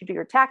 of course, you do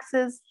your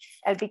taxes.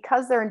 And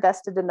because they're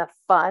invested in the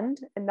fund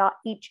and not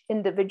each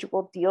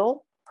individual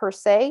deal per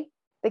se,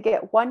 they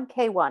get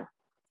 1K1.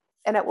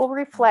 And it will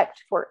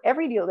reflect for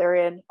every deal they're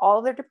in, all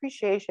of their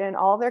depreciation,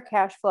 all of their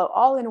cash flow,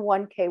 all in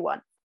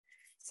 1K1.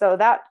 So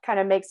that kind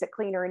of makes it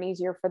cleaner and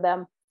easier for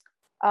them.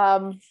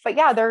 But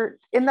yeah, they're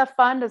in the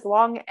fund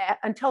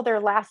until their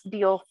last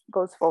deal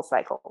goes full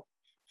cycle.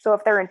 So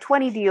if they're in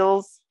 20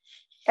 deals,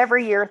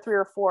 every year 3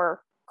 or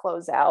 4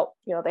 close out,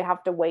 they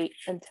have to wait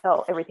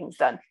until everything's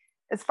done.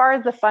 As far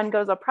as the fund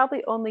goes, I'll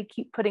probably only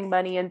keep putting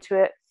money into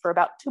it for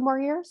about 2 more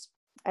years,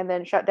 and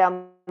then shut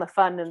down the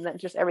fund, and then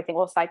just everything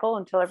will cycle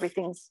until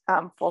everything's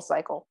full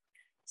cycle.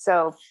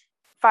 So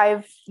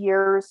 5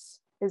 years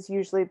is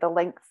usually the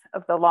length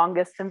of the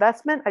longest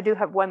investment. I do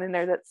have one in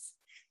there that's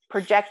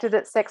projected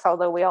at 6,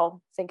 although we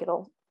all think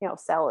it'll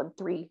sell in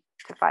 3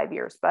 to 5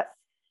 years. But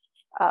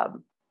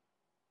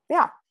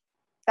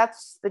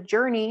that's the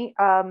journey.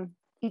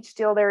 Each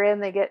deal they're in,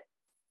 they get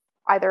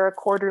either a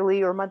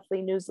quarterly or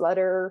monthly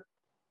newsletter,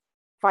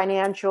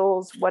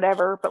 financials,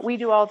 whatever. But we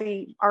do all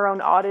our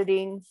own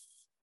auditing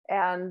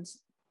and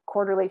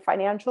quarterly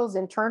financials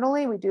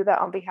internally. We do that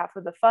on behalf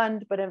of the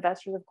fund, but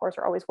investors, of course,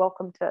 are always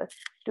welcome to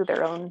do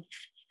their own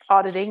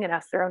auditing and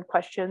ask their own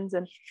questions,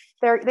 and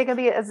they can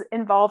be as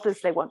involved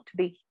as they want to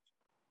be.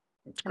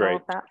 It's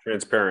great.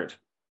 Transparent.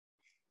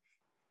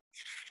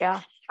 Yeah.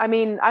 I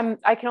mean,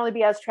 I can only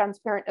be as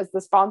transparent as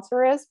the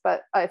sponsor is,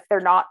 but if they're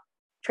not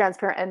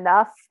transparent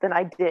enough, then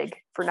I dig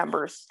for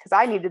numbers, because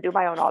I need to do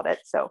my own audit.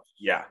 So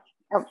yeah,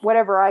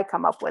 whatever I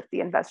come up with,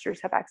 the investors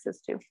have access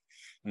to.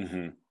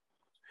 Mm-hmm.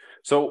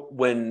 So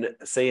when,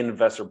 say, an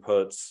investor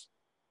puts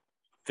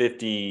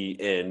 50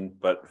 in,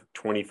 but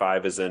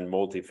 25 is in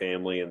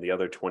multifamily and the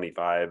other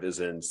 25 is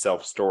in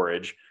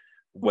self-storage,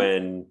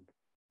 when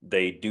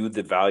they do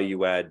the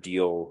value add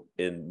deal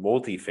in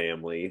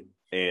multifamily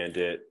and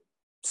it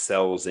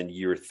sells in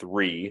year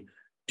 3,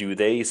 do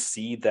they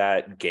see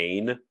that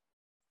gain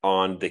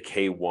on the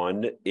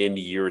K1 in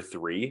year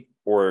 3,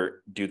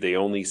 or do they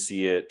only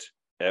see it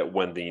at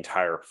when the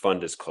entire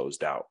fund is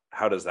closed out?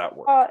 How does that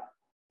work?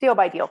 Deal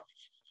by deal.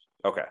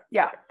 Okay.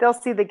 Yeah, they'll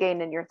see the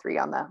gain in year 3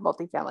 on the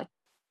multifamily.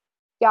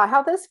 Yeah,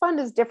 how this fund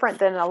is different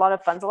than a lot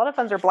of funds. A lot of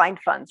funds are blind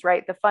funds,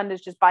 right? The fund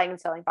is just buying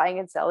and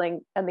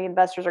selling, and the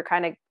investors are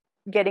kind of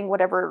getting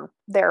whatever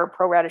their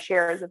pro rata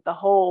shares of the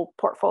whole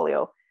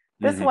portfolio.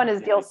 This one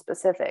is deal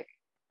specific,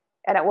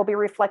 and it will be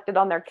reflected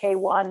on their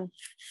K1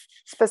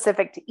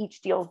 specific to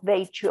each deal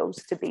they chose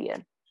to be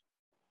in.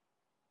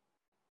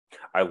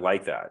 I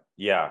like that.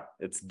 Yeah,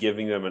 it's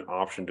giving them an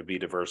option to be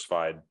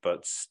diversified,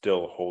 but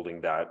still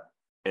holding that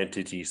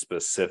entity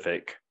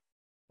specific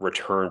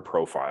return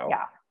profile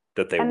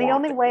that they want. And the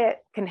only way it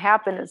can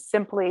happen is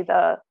simply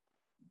the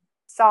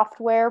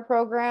software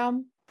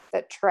program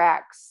that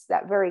tracks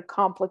that very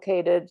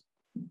complicated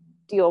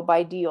deal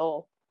by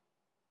deal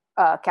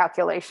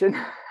calculation.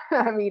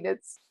 I mean,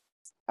 it's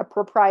a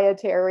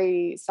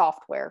proprietary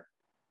software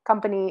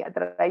company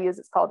that I use.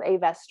 It's called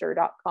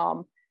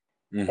avestor.com.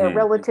 They're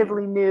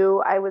relatively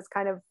new. I was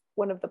kind of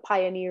one of the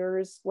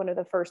pioneers, one of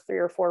the first 3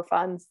 or 4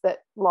 funds that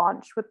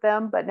launched with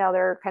them, but now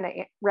they're kind of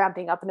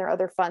ramping up and there are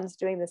other funds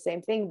doing the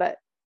same thing. But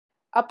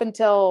up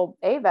until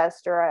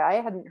Avestor, I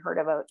hadn't heard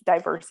of a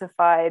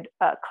diversified,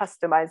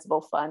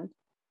 customizable fund.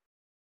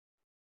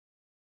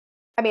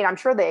 I mean, I'm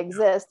sure they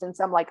exist in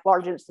some like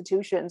large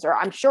institutions, or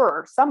I'm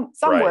sure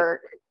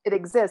somewhere it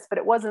exists, but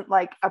it wasn't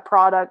like a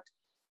product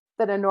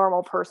that a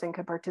normal person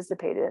could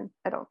participate in,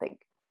 I don't think.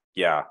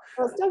 Yeah.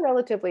 Well, it's still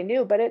relatively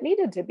new, but it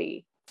needed to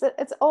be.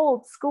 It's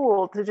old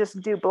school to just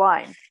do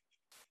blind.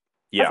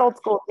 Yeah. That's old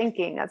school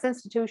thinking. That's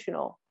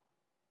institutional.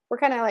 We're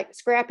kind of like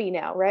scrappy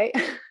now, right?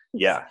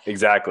 Yeah,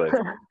 exactly.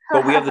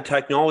 But we have the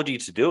technology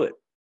to do it.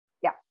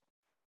 Yeah.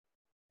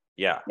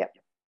 Yeah. Yep.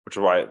 Which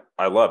is why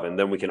I love it. And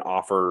then we can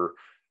offer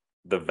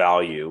the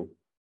value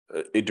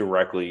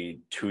directly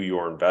to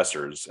your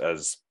investors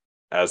as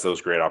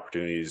those great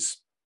opportunities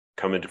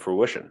come into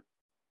fruition.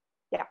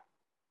 Yeah.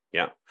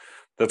 Yeah.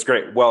 That's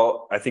great.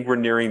 Well, I think we're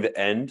nearing the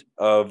end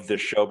of the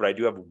show, but I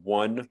do have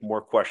one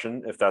more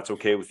question, if that's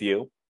okay with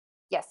you.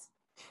 Yes.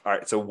 All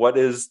right. So what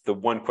is the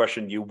one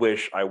question you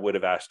wish I would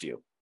have asked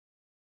you?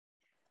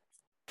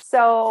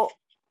 So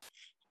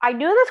I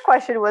knew this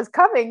question was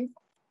coming,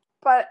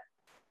 but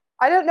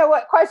I didn't know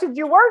what questions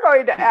you were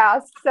going to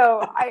ask.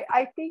 So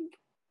I think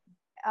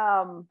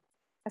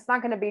it's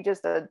not going to be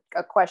just a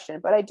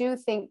question, but I do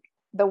think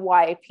the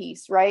why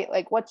piece, right?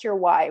 Like, what's your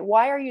why?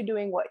 Why are you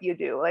doing what you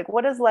do? Like,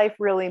 what does life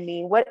really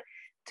mean?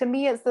 To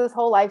me, it's this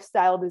whole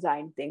lifestyle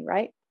design thing,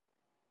 right?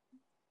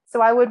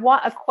 So I would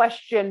want a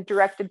question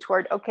directed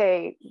toward,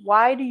 okay,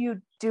 why do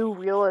you do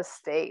real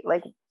estate?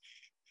 Like,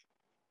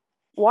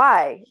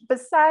 why?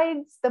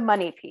 Besides the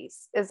money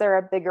piece, is there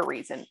a bigger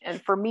reason?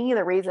 And for me,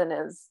 the reason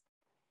is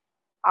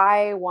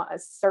I want a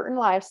certain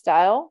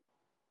lifestyle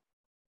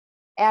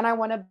and I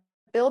want to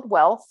build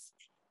wealth.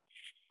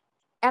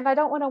 And I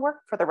don't want to work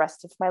for the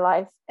rest of my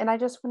life. And I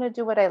just want to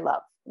do what I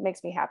love. It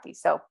makes me happy.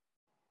 So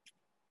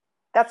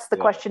that's the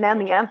question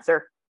and the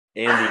answer.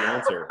 And the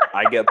answer.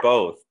 I get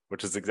both,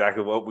 which is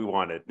exactly what we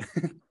wanted.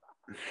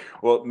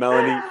 Well,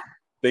 Melanie,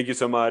 thank you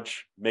so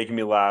much. Making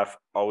me laugh.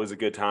 Always a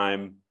good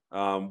time.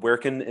 Where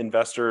can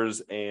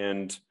investors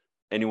and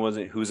anyone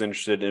who's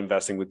interested in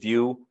investing with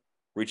you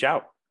reach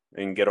out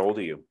and get a hold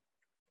of you?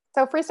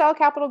 So Freestyle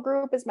Capital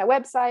Group is my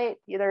website.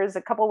 There's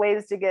a couple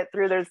ways to get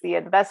through. There's the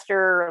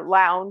investor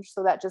lounge.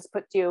 So that just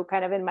puts you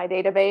kind of in my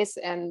database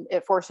and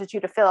it forces you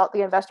to fill out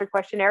the investor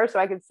questionnaire so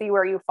I can see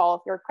where you fall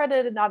if you're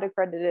accredited, not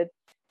accredited.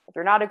 If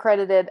you're not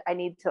accredited, I'm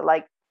going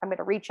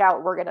to reach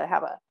out. We're going to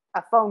have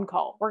a phone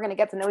call. We're going to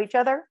get to know each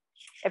other.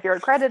 If you're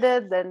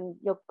accredited, then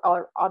you'll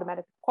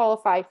automatically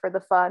qualify for the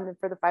fund and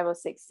for the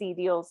 506c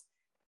deals.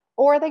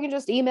 Or they can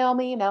just email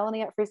me,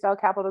 Melanie at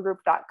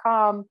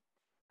freestylecapitalgroup.com.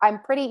 I'm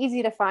pretty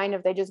easy to find.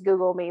 If they just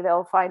Google me,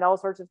 they'll find all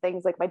sorts of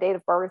things like my date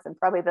of birth and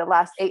probably the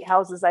last 8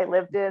 houses I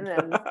lived in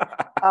and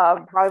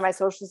probably my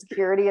social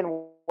security and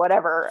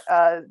whatever.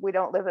 We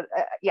don't live in,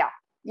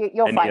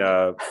 you'll Any, find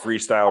it.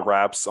 Freestyle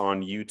raps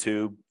on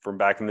YouTube from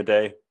back in the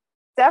day?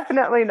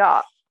 Definitely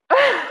not.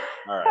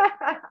 All right.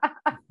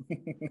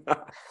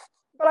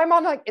 But I'm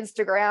on like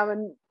Instagram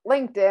and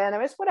LinkedIn. I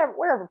mean, it's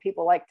wherever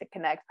people like to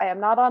connect. I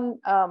am not on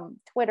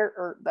Twitter,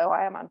 or though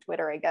I am on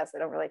Twitter, I guess I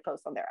don't really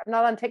post on there. I'm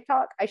not on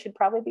TikTok. I should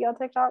probably be on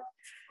TikTok.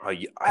 I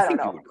think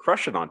you would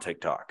crush it on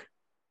TikTok.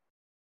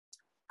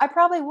 I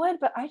probably would,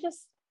 but I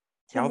just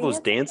all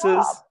those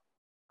dances.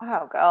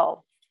 Oh,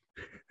 go.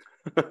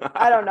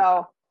 I don't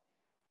know.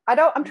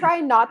 I'm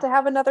trying not to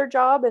have another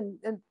job and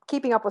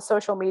keeping up with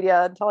social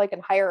media until I can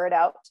hire it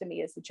out to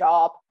me as a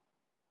job.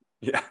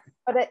 Yeah.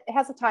 But it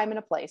has a time and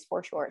a place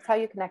for sure. It's how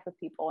you connect with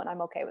people, and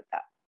I'm okay with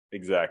that.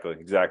 Exactly.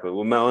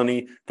 Well,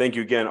 Melanie, thank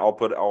you again. I'll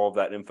put all of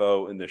that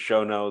info in the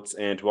show notes.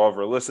 And to all of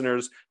our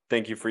listeners,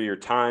 thank you for your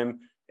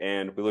time.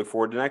 And we look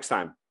forward to next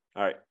time.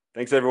 All right.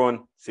 Thanks,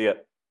 everyone. See ya.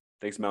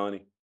 Thanks, Melanie.